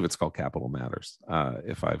 I believe it's called Capital Matters.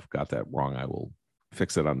 If I've got that wrong, I will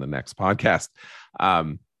fix it on the next podcast.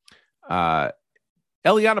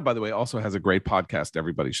 Eliana, by the way, also has a great podcast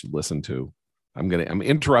everybody should listen to. I'm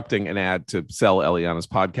interrupting an ad to sell Eliana's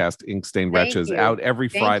podcast, Ink-Stained Wretches, out every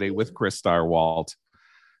Friday with Chris Stirewalt.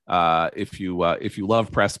 If you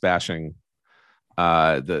love press bashing,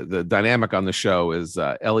 the dynamic on the show is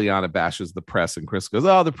Eliana bashes the press and Chris goes,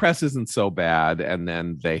 "Oh, the press isn't so bad," and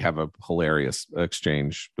then they have a hilarious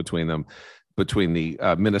exchange between them, between the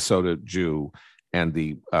Minnesota Jew and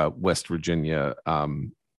the West Virginia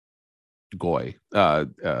Goy,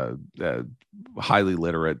 highly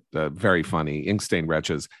literate, very funny, Ink-Stained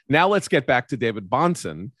Wretches. Now let's get back to David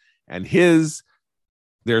Bahnsen and his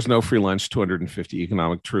There's No Free Lunch, 250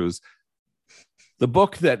 Economic Truths, the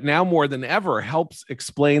book that now more than ever helps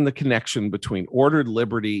explain the connection between ordered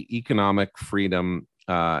liberty, economic freedom,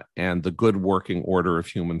 and the good working order of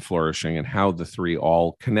human flourishing, and how the three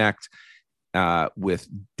all connect, with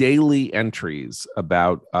daily entries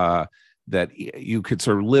about that you could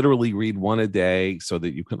sort of literally read one a day so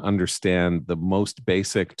that you can understand the most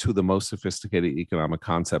basic to the most sophisticated economic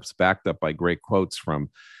concepts, backed up by great quotes from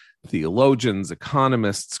theologians,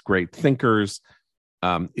 economists, great thinkers.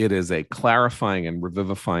 It is a clarifying and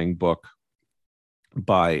revivifying book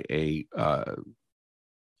by a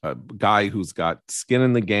guy who's got skin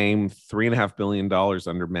in the game, $3.5 billion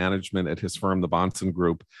under management at his firm, the Bahnsen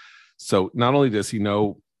Group. So not only does he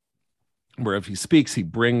know where if he speaks, he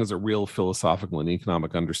brings a real philosophical and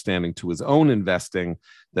economic understanding to his own investing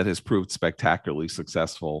that has proved spectacularly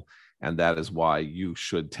successful. And that is why you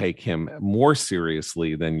should take him more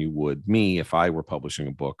seriously than you would me if I were publishing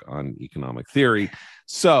a book on economic theory.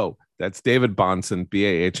 So that's David Bahnsen,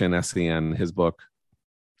 Bahnsen. His book,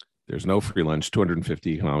 There's No Free Lunch,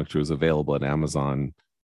 250 Economic Truths, available at Amazon,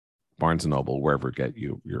 Barnes & Noble, wherever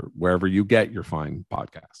you get your fine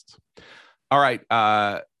podcasts. All right.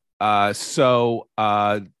 So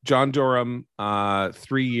John Durham,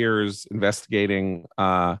 3 years investigating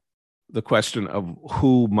the question of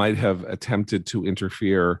who might have attempted to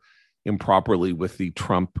interfere improperly with the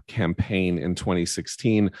Trump campaign in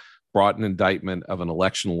 2016, brought an indictment of an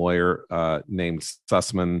election lawyer named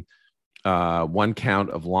Sussman, one count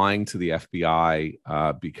of lying to the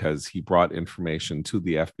FBI because he brought information to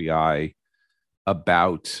the FBI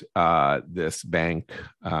about this bank,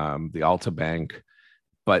 the Alta Bank,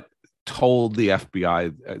 but told the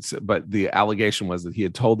FBI, but the allegation was that he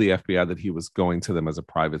had told the FBI that he was going to them as a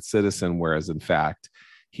private citizen, whereas in fact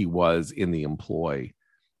he was in the employ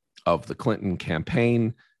of the Clinton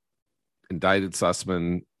campaign. Indicted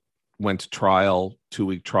Sussman, went to trial,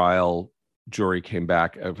 2-week trial. Jury came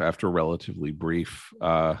back after a relatively brief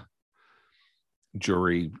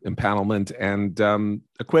jury empanelment and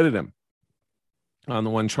acquitted him on the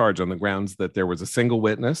one charge on the grounds that there was a single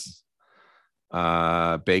witness,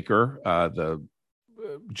 Baker, the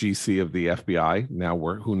GC of the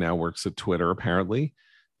FBI, who now works at Twitter, apparently,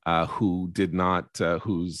 who did not,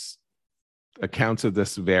 whose accounts of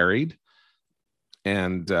this varied.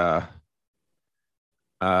 And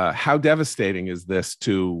how devastating is this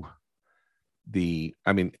to there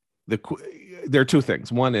are two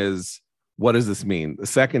things. One is, what does this mean? The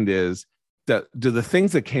second is that do the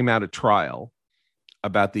things that came out at trial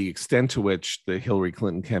about the extent to which the Hillary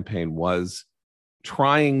Clinton campaign was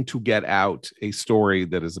trying to get out a story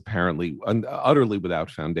that is apparently utterly without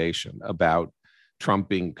foundation about Trump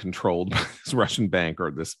being controlled by this Russian bank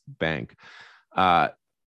or this bank.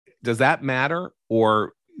 Does that matter?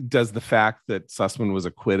 Or does the fact that Sussman was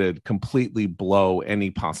acquitted completely blow any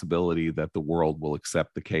possibility that the world will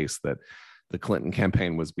accept the case that the Clinton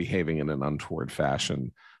campaign was behaving in an untoward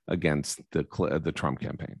fashion against the Trump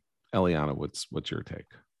campaign? Eliana, what's your take?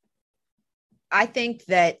 I think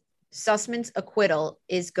that Sussman's acquittal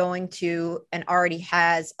is going to, and already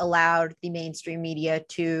has allowed the mainstream media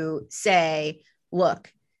to say,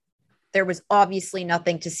 look, there was obviously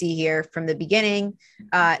nothing to see here from the beginning.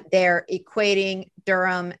 They're equating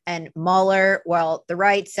Durham and Mueller. Well, the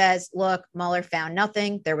right says, look, Mueller found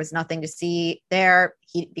nothing. There was nothing to see there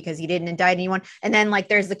because he didn't indict anyone. And then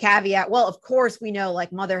there's the caveat. Well, of course we know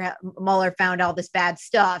Mueller found all this bad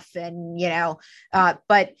stuff. And,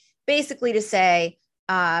 but basically to say,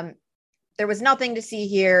 there was nothing to see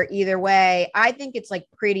here either way. I think it's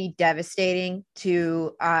pretty devastating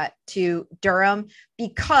to Durham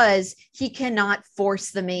because he cannot force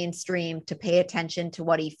the mainstream to pay attention to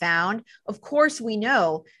what he found. Of course, we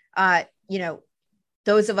know,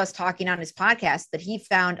 those of us talking on his podcast, that he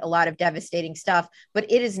found a lot of devastating stuff, but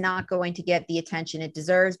it is not going to get the attention it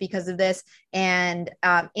deserves because of this. And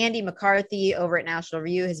Andy McCarthy over at National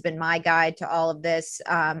Review has been my guide to all of this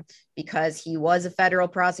because he was a federal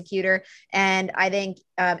prosecutor. And I think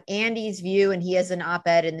Andy's view, and he has an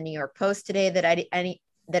op-ed in the New York Post today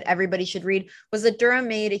that everybody should read, was that Durham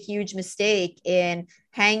made a huge mistake in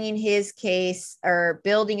hanging his case or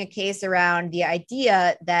building a case around the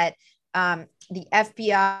idea that the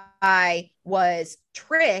FBI was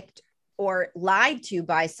tricked or lied to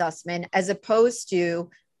by Sussman, as opposed to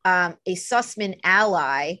a Sussman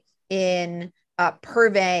ally in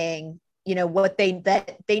purveying,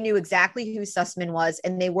 that they knew exactly who Sussman was,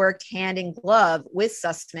 and they worked hand in glove with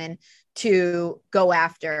Sussman to go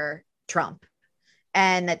after Trump,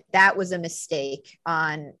 and that was a mistake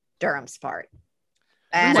on Durham's part.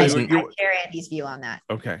 And I share Andy's view on that.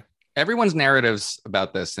 Okay. Everyone's narratives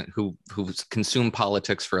about this, who consume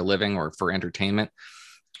politics for a living or for entertainment,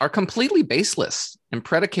 are completely baseless and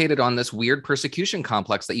predicated on this weird persecution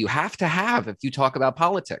complex that you have to have if you talk about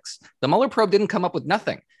politics. The Mueller probe didn't come up with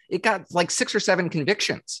nothing. It got 6 or 7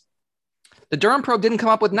 convictions. The Durham probe didn't come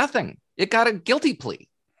up with nothing. It got a guilty plea.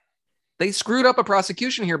 They screwed up a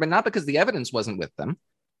prosecution here, but not because the evidence wasn't with them.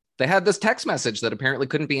 They had this text message that apparently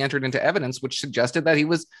couldn't be entered into evidence, which suggested that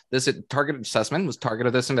Sussman was target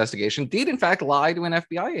of this investigation, did in fact lie to an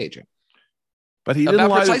FBI agent. But he didn't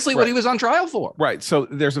lie precisely what he was on trial for. Right. So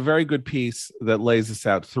there's a very good piece that lays this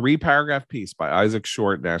out, 3-paragraph piece by Isaac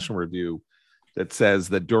Short, National Review, that says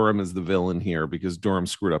that Durham is the villain here because Durham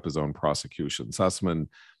screwed up his own prosecution. Sussman,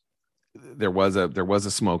 there was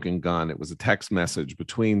a smoking gun. It was a text message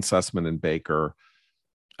between Sussman and Baker.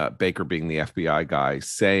 Baker being the FBI guy,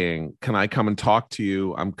 saying, can I come and talk to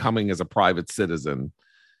you? I'm coming as a private citizen.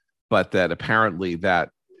 But that apparently that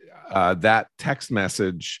text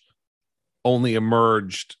message only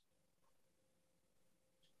emerged,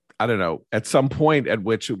 I don't know, at some point at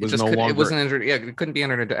which it was no longer. It wasn't entered. Yeah, it couldn't be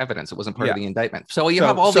entered into evidence. It wasn't part of the indictment. So you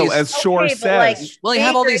have all these. As Shore says, you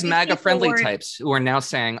have all these MAGA-friendly types who are now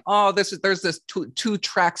saying, "Oh, there's this two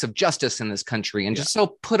tracks of justice in this country," and just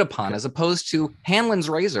so put upon, as opposed to Hanlon's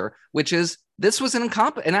razor, which is this was an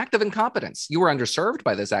act of incompetence. You were underserved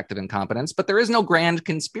by this act of incompetence, but there is no grand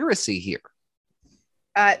conspiracy here.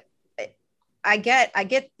 I get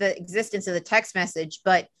the existence of the text message,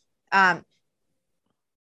 but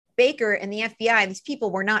Baker and the FBI, these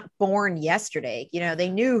people were not born yesterday. They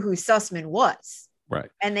knew who Sussman was.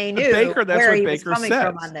 Right. And they knew where he was coming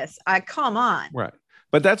from on this. Come on. Right.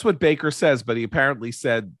 But that's what Baker says. But he apparently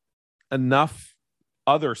said enough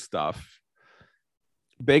other stuff.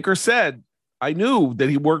 Baker said, I knew that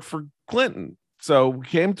he worked for Clinton. So he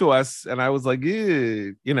came to us and I was like,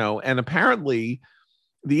 and apparently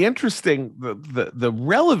the interesting, the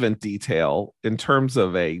relevant detail in terms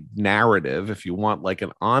of a narrative, if you want like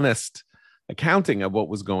an honest accounting of what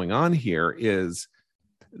was going on here, is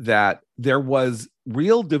that there was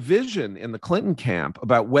real division in the Clinton camp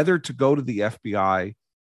about whether to go to the FBI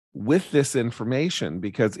with this information,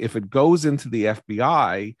 because if it goes into the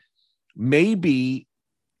FBI, maybe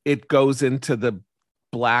it goes into the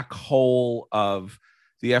black hole of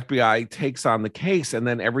the FBI takes on the case and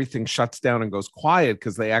then everything shuts down and goes quiet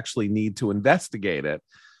because they actually need to investigate it,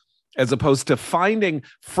 as opposed to finding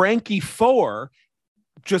Frankie Foer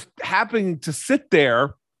just happening to sit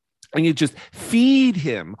there and you just feed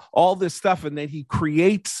him all this stuff. And then he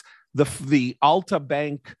creates the Alta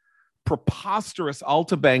Bank, preposterous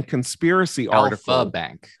Alta Bank conspiracy article. Alpha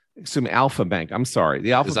Bank. Alpha Bank. I'm sorry.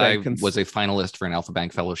 The Alpha Bank. I was a finalist for an Alpha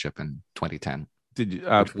Bank fellowship in 2010. Did you?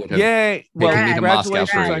 Yay! Well,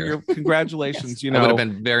 congratulations on your congratulations. Yes, you know, I would have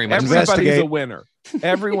been very much. Everybody's a winner.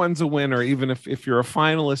 Everyone's a winner. Even if you're a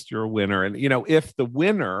finalist, you're a winner. And you know, if the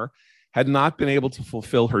winner had not been able to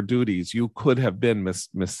fulfill her duties, you could have been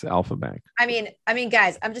Miss Alpha Bank. I mean,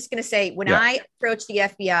 guys, I'm just going to say, when I approached the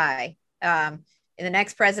FBI in the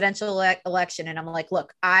next presidential election, and I'm like,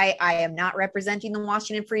 look, I am not representing the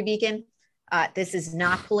Washington Free Beacon. This is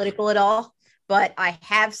not political at all, but I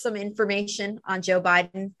have some information on Joe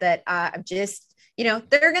Biden that I'm just, you know,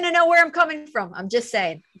 they're going to know where I'm coming from. I'm just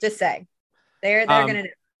saying, they're going to know.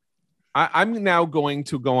 I'm now going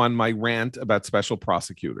to go on my rant about special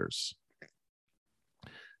prosecutors.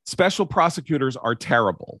 Special prosecutors are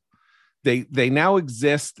terrible. They now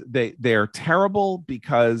exist. They're terrible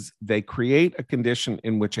because they create a condition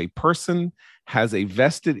in which a person has a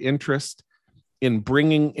vested interest in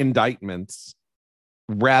bringing indictments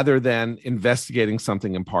rather than investigating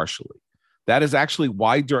something impartially. That is actually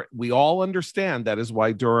why we all understand that is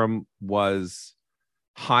why Durham was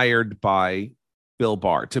hired by Bill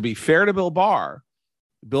Barr. To be fair to Bill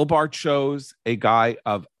Barr chose a guy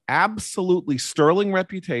of absolutely sterling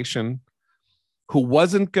reputation who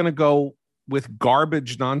wasn't going to go with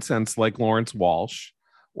garbage nonsense like Lawrence Walsh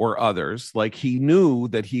or others. Like, he knew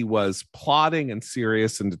that he was plotting and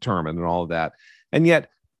serious and determined and all of that. And yet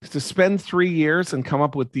to spend 3 years and come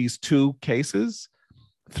up with these 2 cases,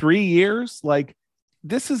 3 years, like,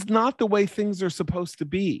 this is not the way things are supposed to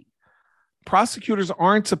be. Prosecutors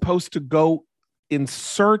aren't supposed to go in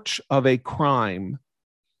search of a crime,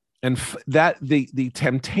 and that the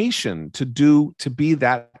temptation to be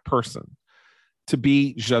that person, to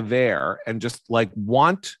be Javert, and just like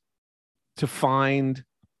want to find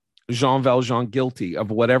Jean Valjean guilty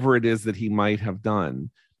of whatever it is that he might have done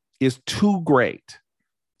is too great.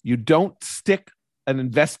 You don't stick an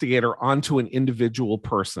investigator onto an individual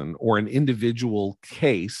person or an individual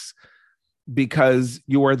case, because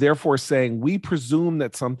you are therefore saying we presume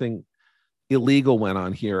that something illegal went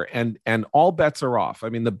on here, and all bets are off. I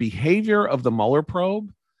mean, the behavior of the Mueller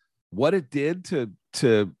probe, what it did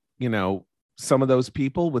to you know, some of those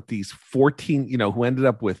people with these 14, you know, who ended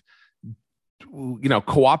up with, you know,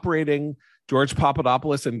 cooperating George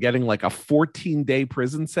Papadopoulos and getting like a 14-day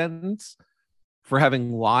prison sentence for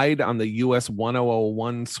having lied on the US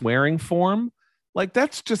 1001 swearing form. Like,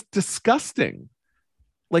 that's just disgusting.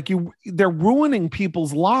 Like, they're ruining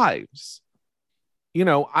people's lives. You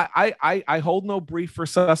know, I hold no brief for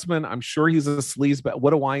Sussman. I'm sure he's a sleaze, but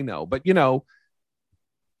what do I know? But, you know,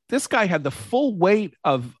 this guy had the full weight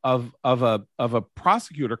of a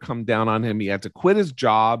prosecutor come down on him. He had to quit his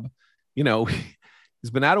job. You know,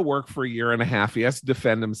 he's been out of work for 1.5 years. He has to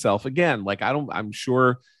defend himself again. Like, I'm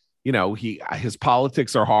sure, you know, his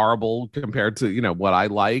politics are horrible compared to, you know, what I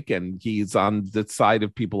like. And he's on the side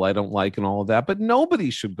of people I don't like and all of that, but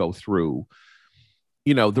nobody should go through,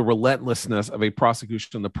 you know, the relentlessness of a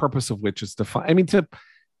prosecution, the purpose of which is to find, I mean,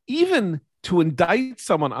 to indict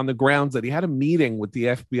someone on the grounds that he had a meeting with the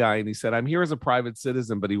FBI and he said, I'm here as a private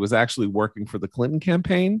citizen, but he was actually working for the Clinton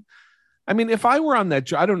campaign. I mean, if I were on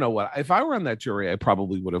that, I don't know what, if I were on that jury, I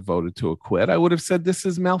probably would have voted to acquit. I would have said, this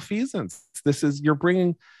is malfeasance. This is, you're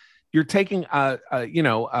taking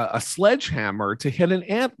a sledgehammer to hit an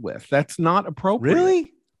ant with. That's not appropriate.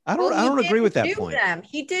 Really? I don't agree with that point.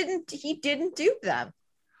 He didn't do them.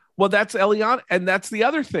 Well, that's Eliana, and that's the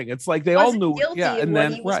other thing. It's like they all knew, yeah, and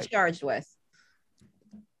then he was charged with.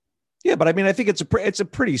 Yeah, but I mean, I think it's a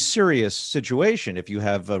pretty serious situation if you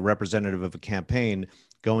have a representative of a campaign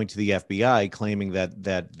going to the FBI claiming that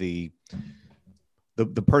the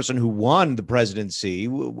person who won the presidency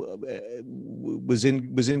was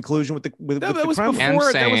in collusion with the crime. And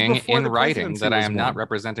saying in writing that I am not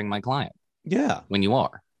representing my client. Yeah, when you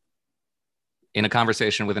are in a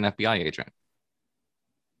conversation with an FBI agent.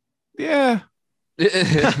 Yeah.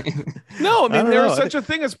 No, I mean, there know. is such a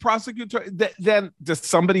thing as prosecutor. Then does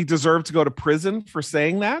somebody deserve to go to prison for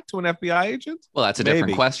saying that to an FBI agent? Well, that's a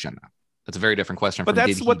different question. That's a very different question. But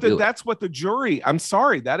that's what the jury. I'm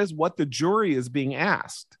sorry, that is what the jury is being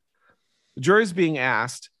asked. The jury is being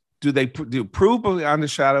asked: do they prove beyond a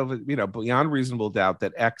shadow of beyond reasonable doubt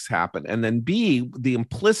that X happened? And then B, the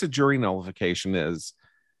implicit jury nullification is,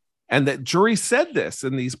 and that jury said this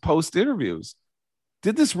in these post interviews.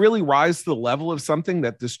 Did this really rise to the level of something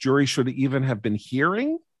that this jury should even have been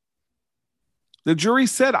hearing? The jury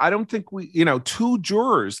said, I don't think two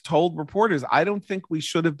jurors told reporters, I don't think we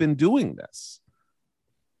should have been doing this.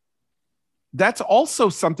 That's also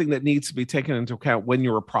something that needs to be taken into account when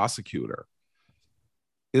you're a prosecutor.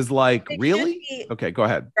 Is like, really? Okay, go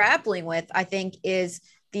ahead. Grappling with, I think, is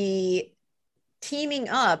the teaming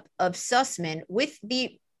up of Sussman with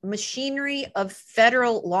the machinery of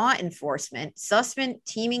federal law enforcement, Sussman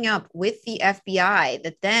teaming up with the FBI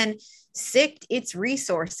that then sicked its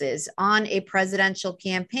resources on a presidential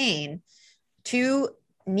campaign to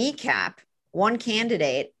kneecap one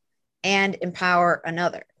candidate and empower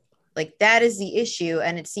another. Like, that is the issue.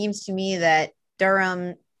 And it seems to me that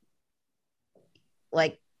Durham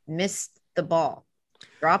missed the ball.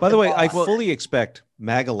 By the way, I fully expect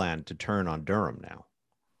Magaland to turn on Durham now.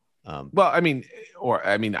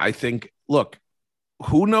 I think, look,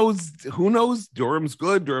 who knows? Durham's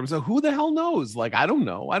good. Who the hell knows? Like, I don't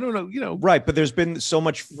know. Right. But there's been so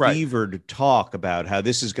much fevered talk about how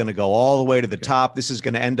this is going to go all the way to the top. This is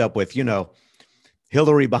going to end up with,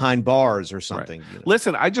 Hillary behind bars or something. Right.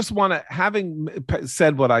 Listen, I just want to, having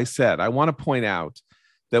said what I said, I want to point out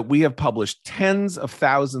that we have published tens of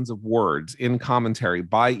thousands of words in commentary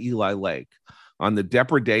by Eli Lake on the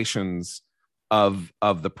depredations of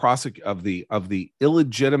the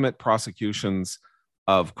illegitimate prosecutions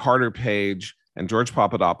of Carter Page and George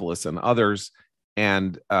Papadopoulos and others,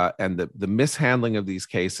 and the mishandling of these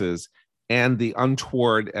cases, and the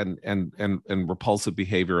untoward and repulsive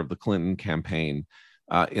behavior of the Clinton campaign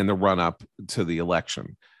in the run-up to the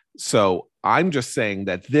election. So I'm just saying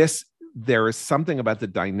that there is something about the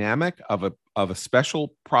dynamic of a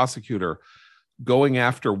special prosecutor going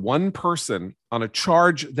after one person on a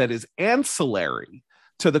charge that is ancillary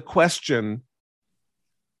to the question,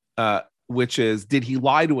 which is, did he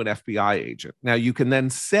lie to an FBI agent? Now, you can then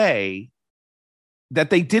say that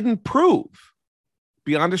they didn't prove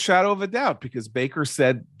beyond a shadow of a doubt, because Baker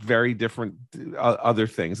said very different other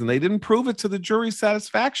things, and they didn't prove it to the jury's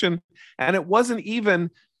satisfaction. And it wasn't even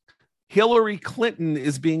Hillary Clinton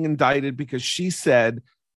is being indicted because she said,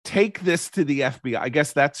 take this to the FBI. I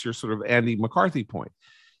guess that's your sort of Andy McCarthy point.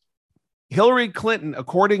 Hillary Clinton,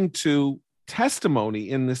 according to testimony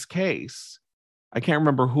in this case, I can't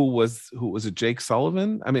remember who was it, Jake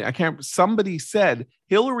Sullivan? I mean, somebody said,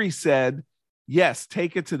 Hillary said, yes,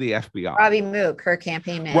 take it to the FBI. Robbie Mook, her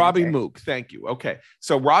campaign manager. Robbie Mook, thank you. Okay.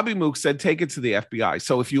 So Robbie Mook said, take it to the FBI.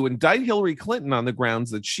 So if you indict Hillary Clinton on the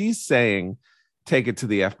grounds that she's saying, take it to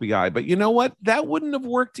the FBI, but you know what? That wouldn't have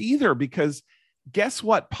worked either, because guess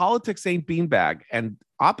what? Politics ain't beanbag, and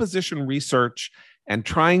opposition research and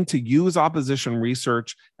trying to use opposition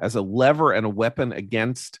research as a lever and a weapon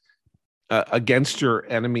against your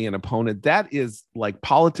enemy and opponent, that is like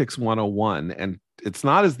politics 101. And it's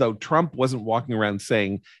not as though Trump wasn't walking around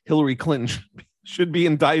saying Hillary Clinton should be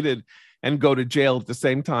indicted and go to jail at the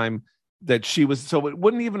same time that she was. So it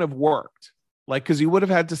wouldn't even have worked. Like, because you would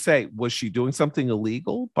have had to say, was she doing something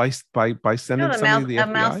illegal by sending somebody to the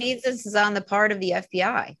FBI? Malfeasance is on the part of the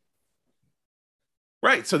FBI.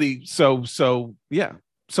 Right. So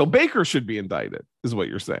Baker should be indicted, is what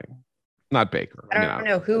you're saying. Not Baker. I don't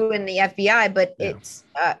know who in the FBI, but it's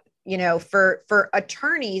for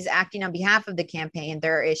attorneys acting on behalf of the campaign,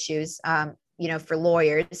 there are issues, for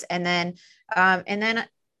lawyers, and then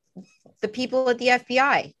the people at the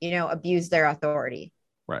FBI, abuse their authority.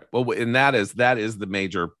 Right. Well, and that is the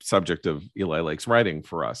major subject of Eli Lake's writing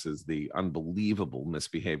for us, is the unbelievable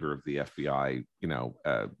misbehavior of the FBI,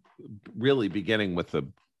 really beginning with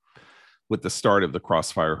the start of the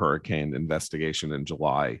Crossfire Hurricane investigation in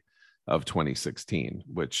July of 2016,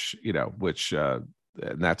 which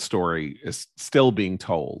and that story is still being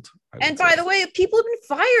told. And by the way, people have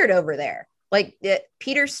been fired over there. Like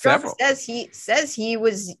Peter Strzok says he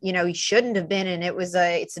was, he shouldn't have been, and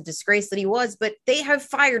it's a disgrace that he was, but they have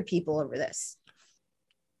fired people over this.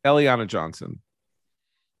 Eliana Johnson,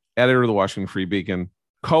 editor of the Washington Free Beacon,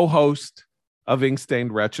 co-host of Ink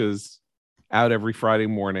Stained Wretches, out every Friday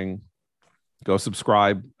morning. Go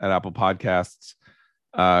subscribe at Apple Podcasts.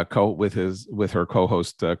 With her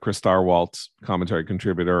co-host Chris Starwalt, commentary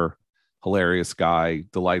contributor, hilarious guy,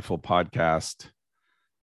 delightful podcast.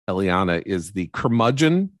 Eliana is the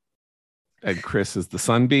curmudgeon and Chris is the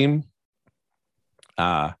sunbeam.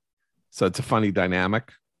 So it's a funny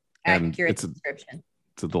dynamic. And Accurate description.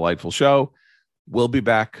 It's a delightful show. We'll be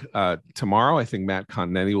back tomorrow. I think Matt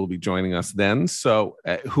Continetti will be joining us then. So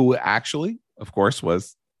who actually, of course,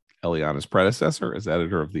 was Eliana's predecessor as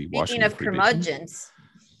editor of the Speaking Washington of Free Beacon. curmudgeons.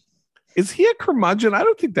 Is he a curmudgeon? I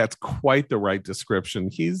don't think that's quite the right description.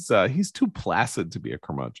 He's too placid to be a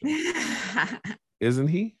curmudgeon, isn't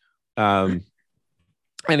he?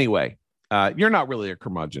 Anyway, you're not really a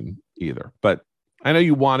curmudgeon either, but I know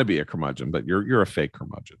you want to be a curmudgeon, but you're a fake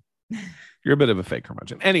curmudgeon. You're a bit of a fake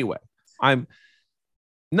curmudgeon. Anyway,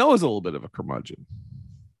 Noah's a little bit of a curmudgeon.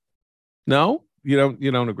 No, you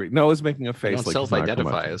don't agree. Noah's making a face. I don't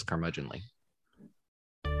self-identify as curmudgeonly.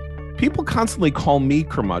 People constantly call me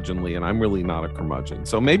curmudgeonly, and I'm really not a curmudgeon.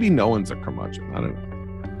 So maybe no one's a curmudgeon. I don't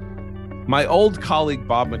know. My old colleague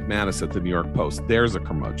Bob McManus at the New York Post, there's a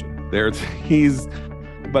curmudgeon. He's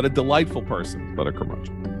but a delightful person, but a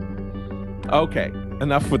curmudgeon. Okay,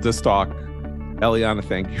 enough with this talk. Eliana,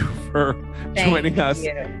 thank you for joining us.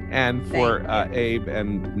 And for Abe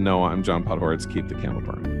and Noah, I'm John Podhoretz. Keep the candle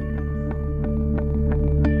burning.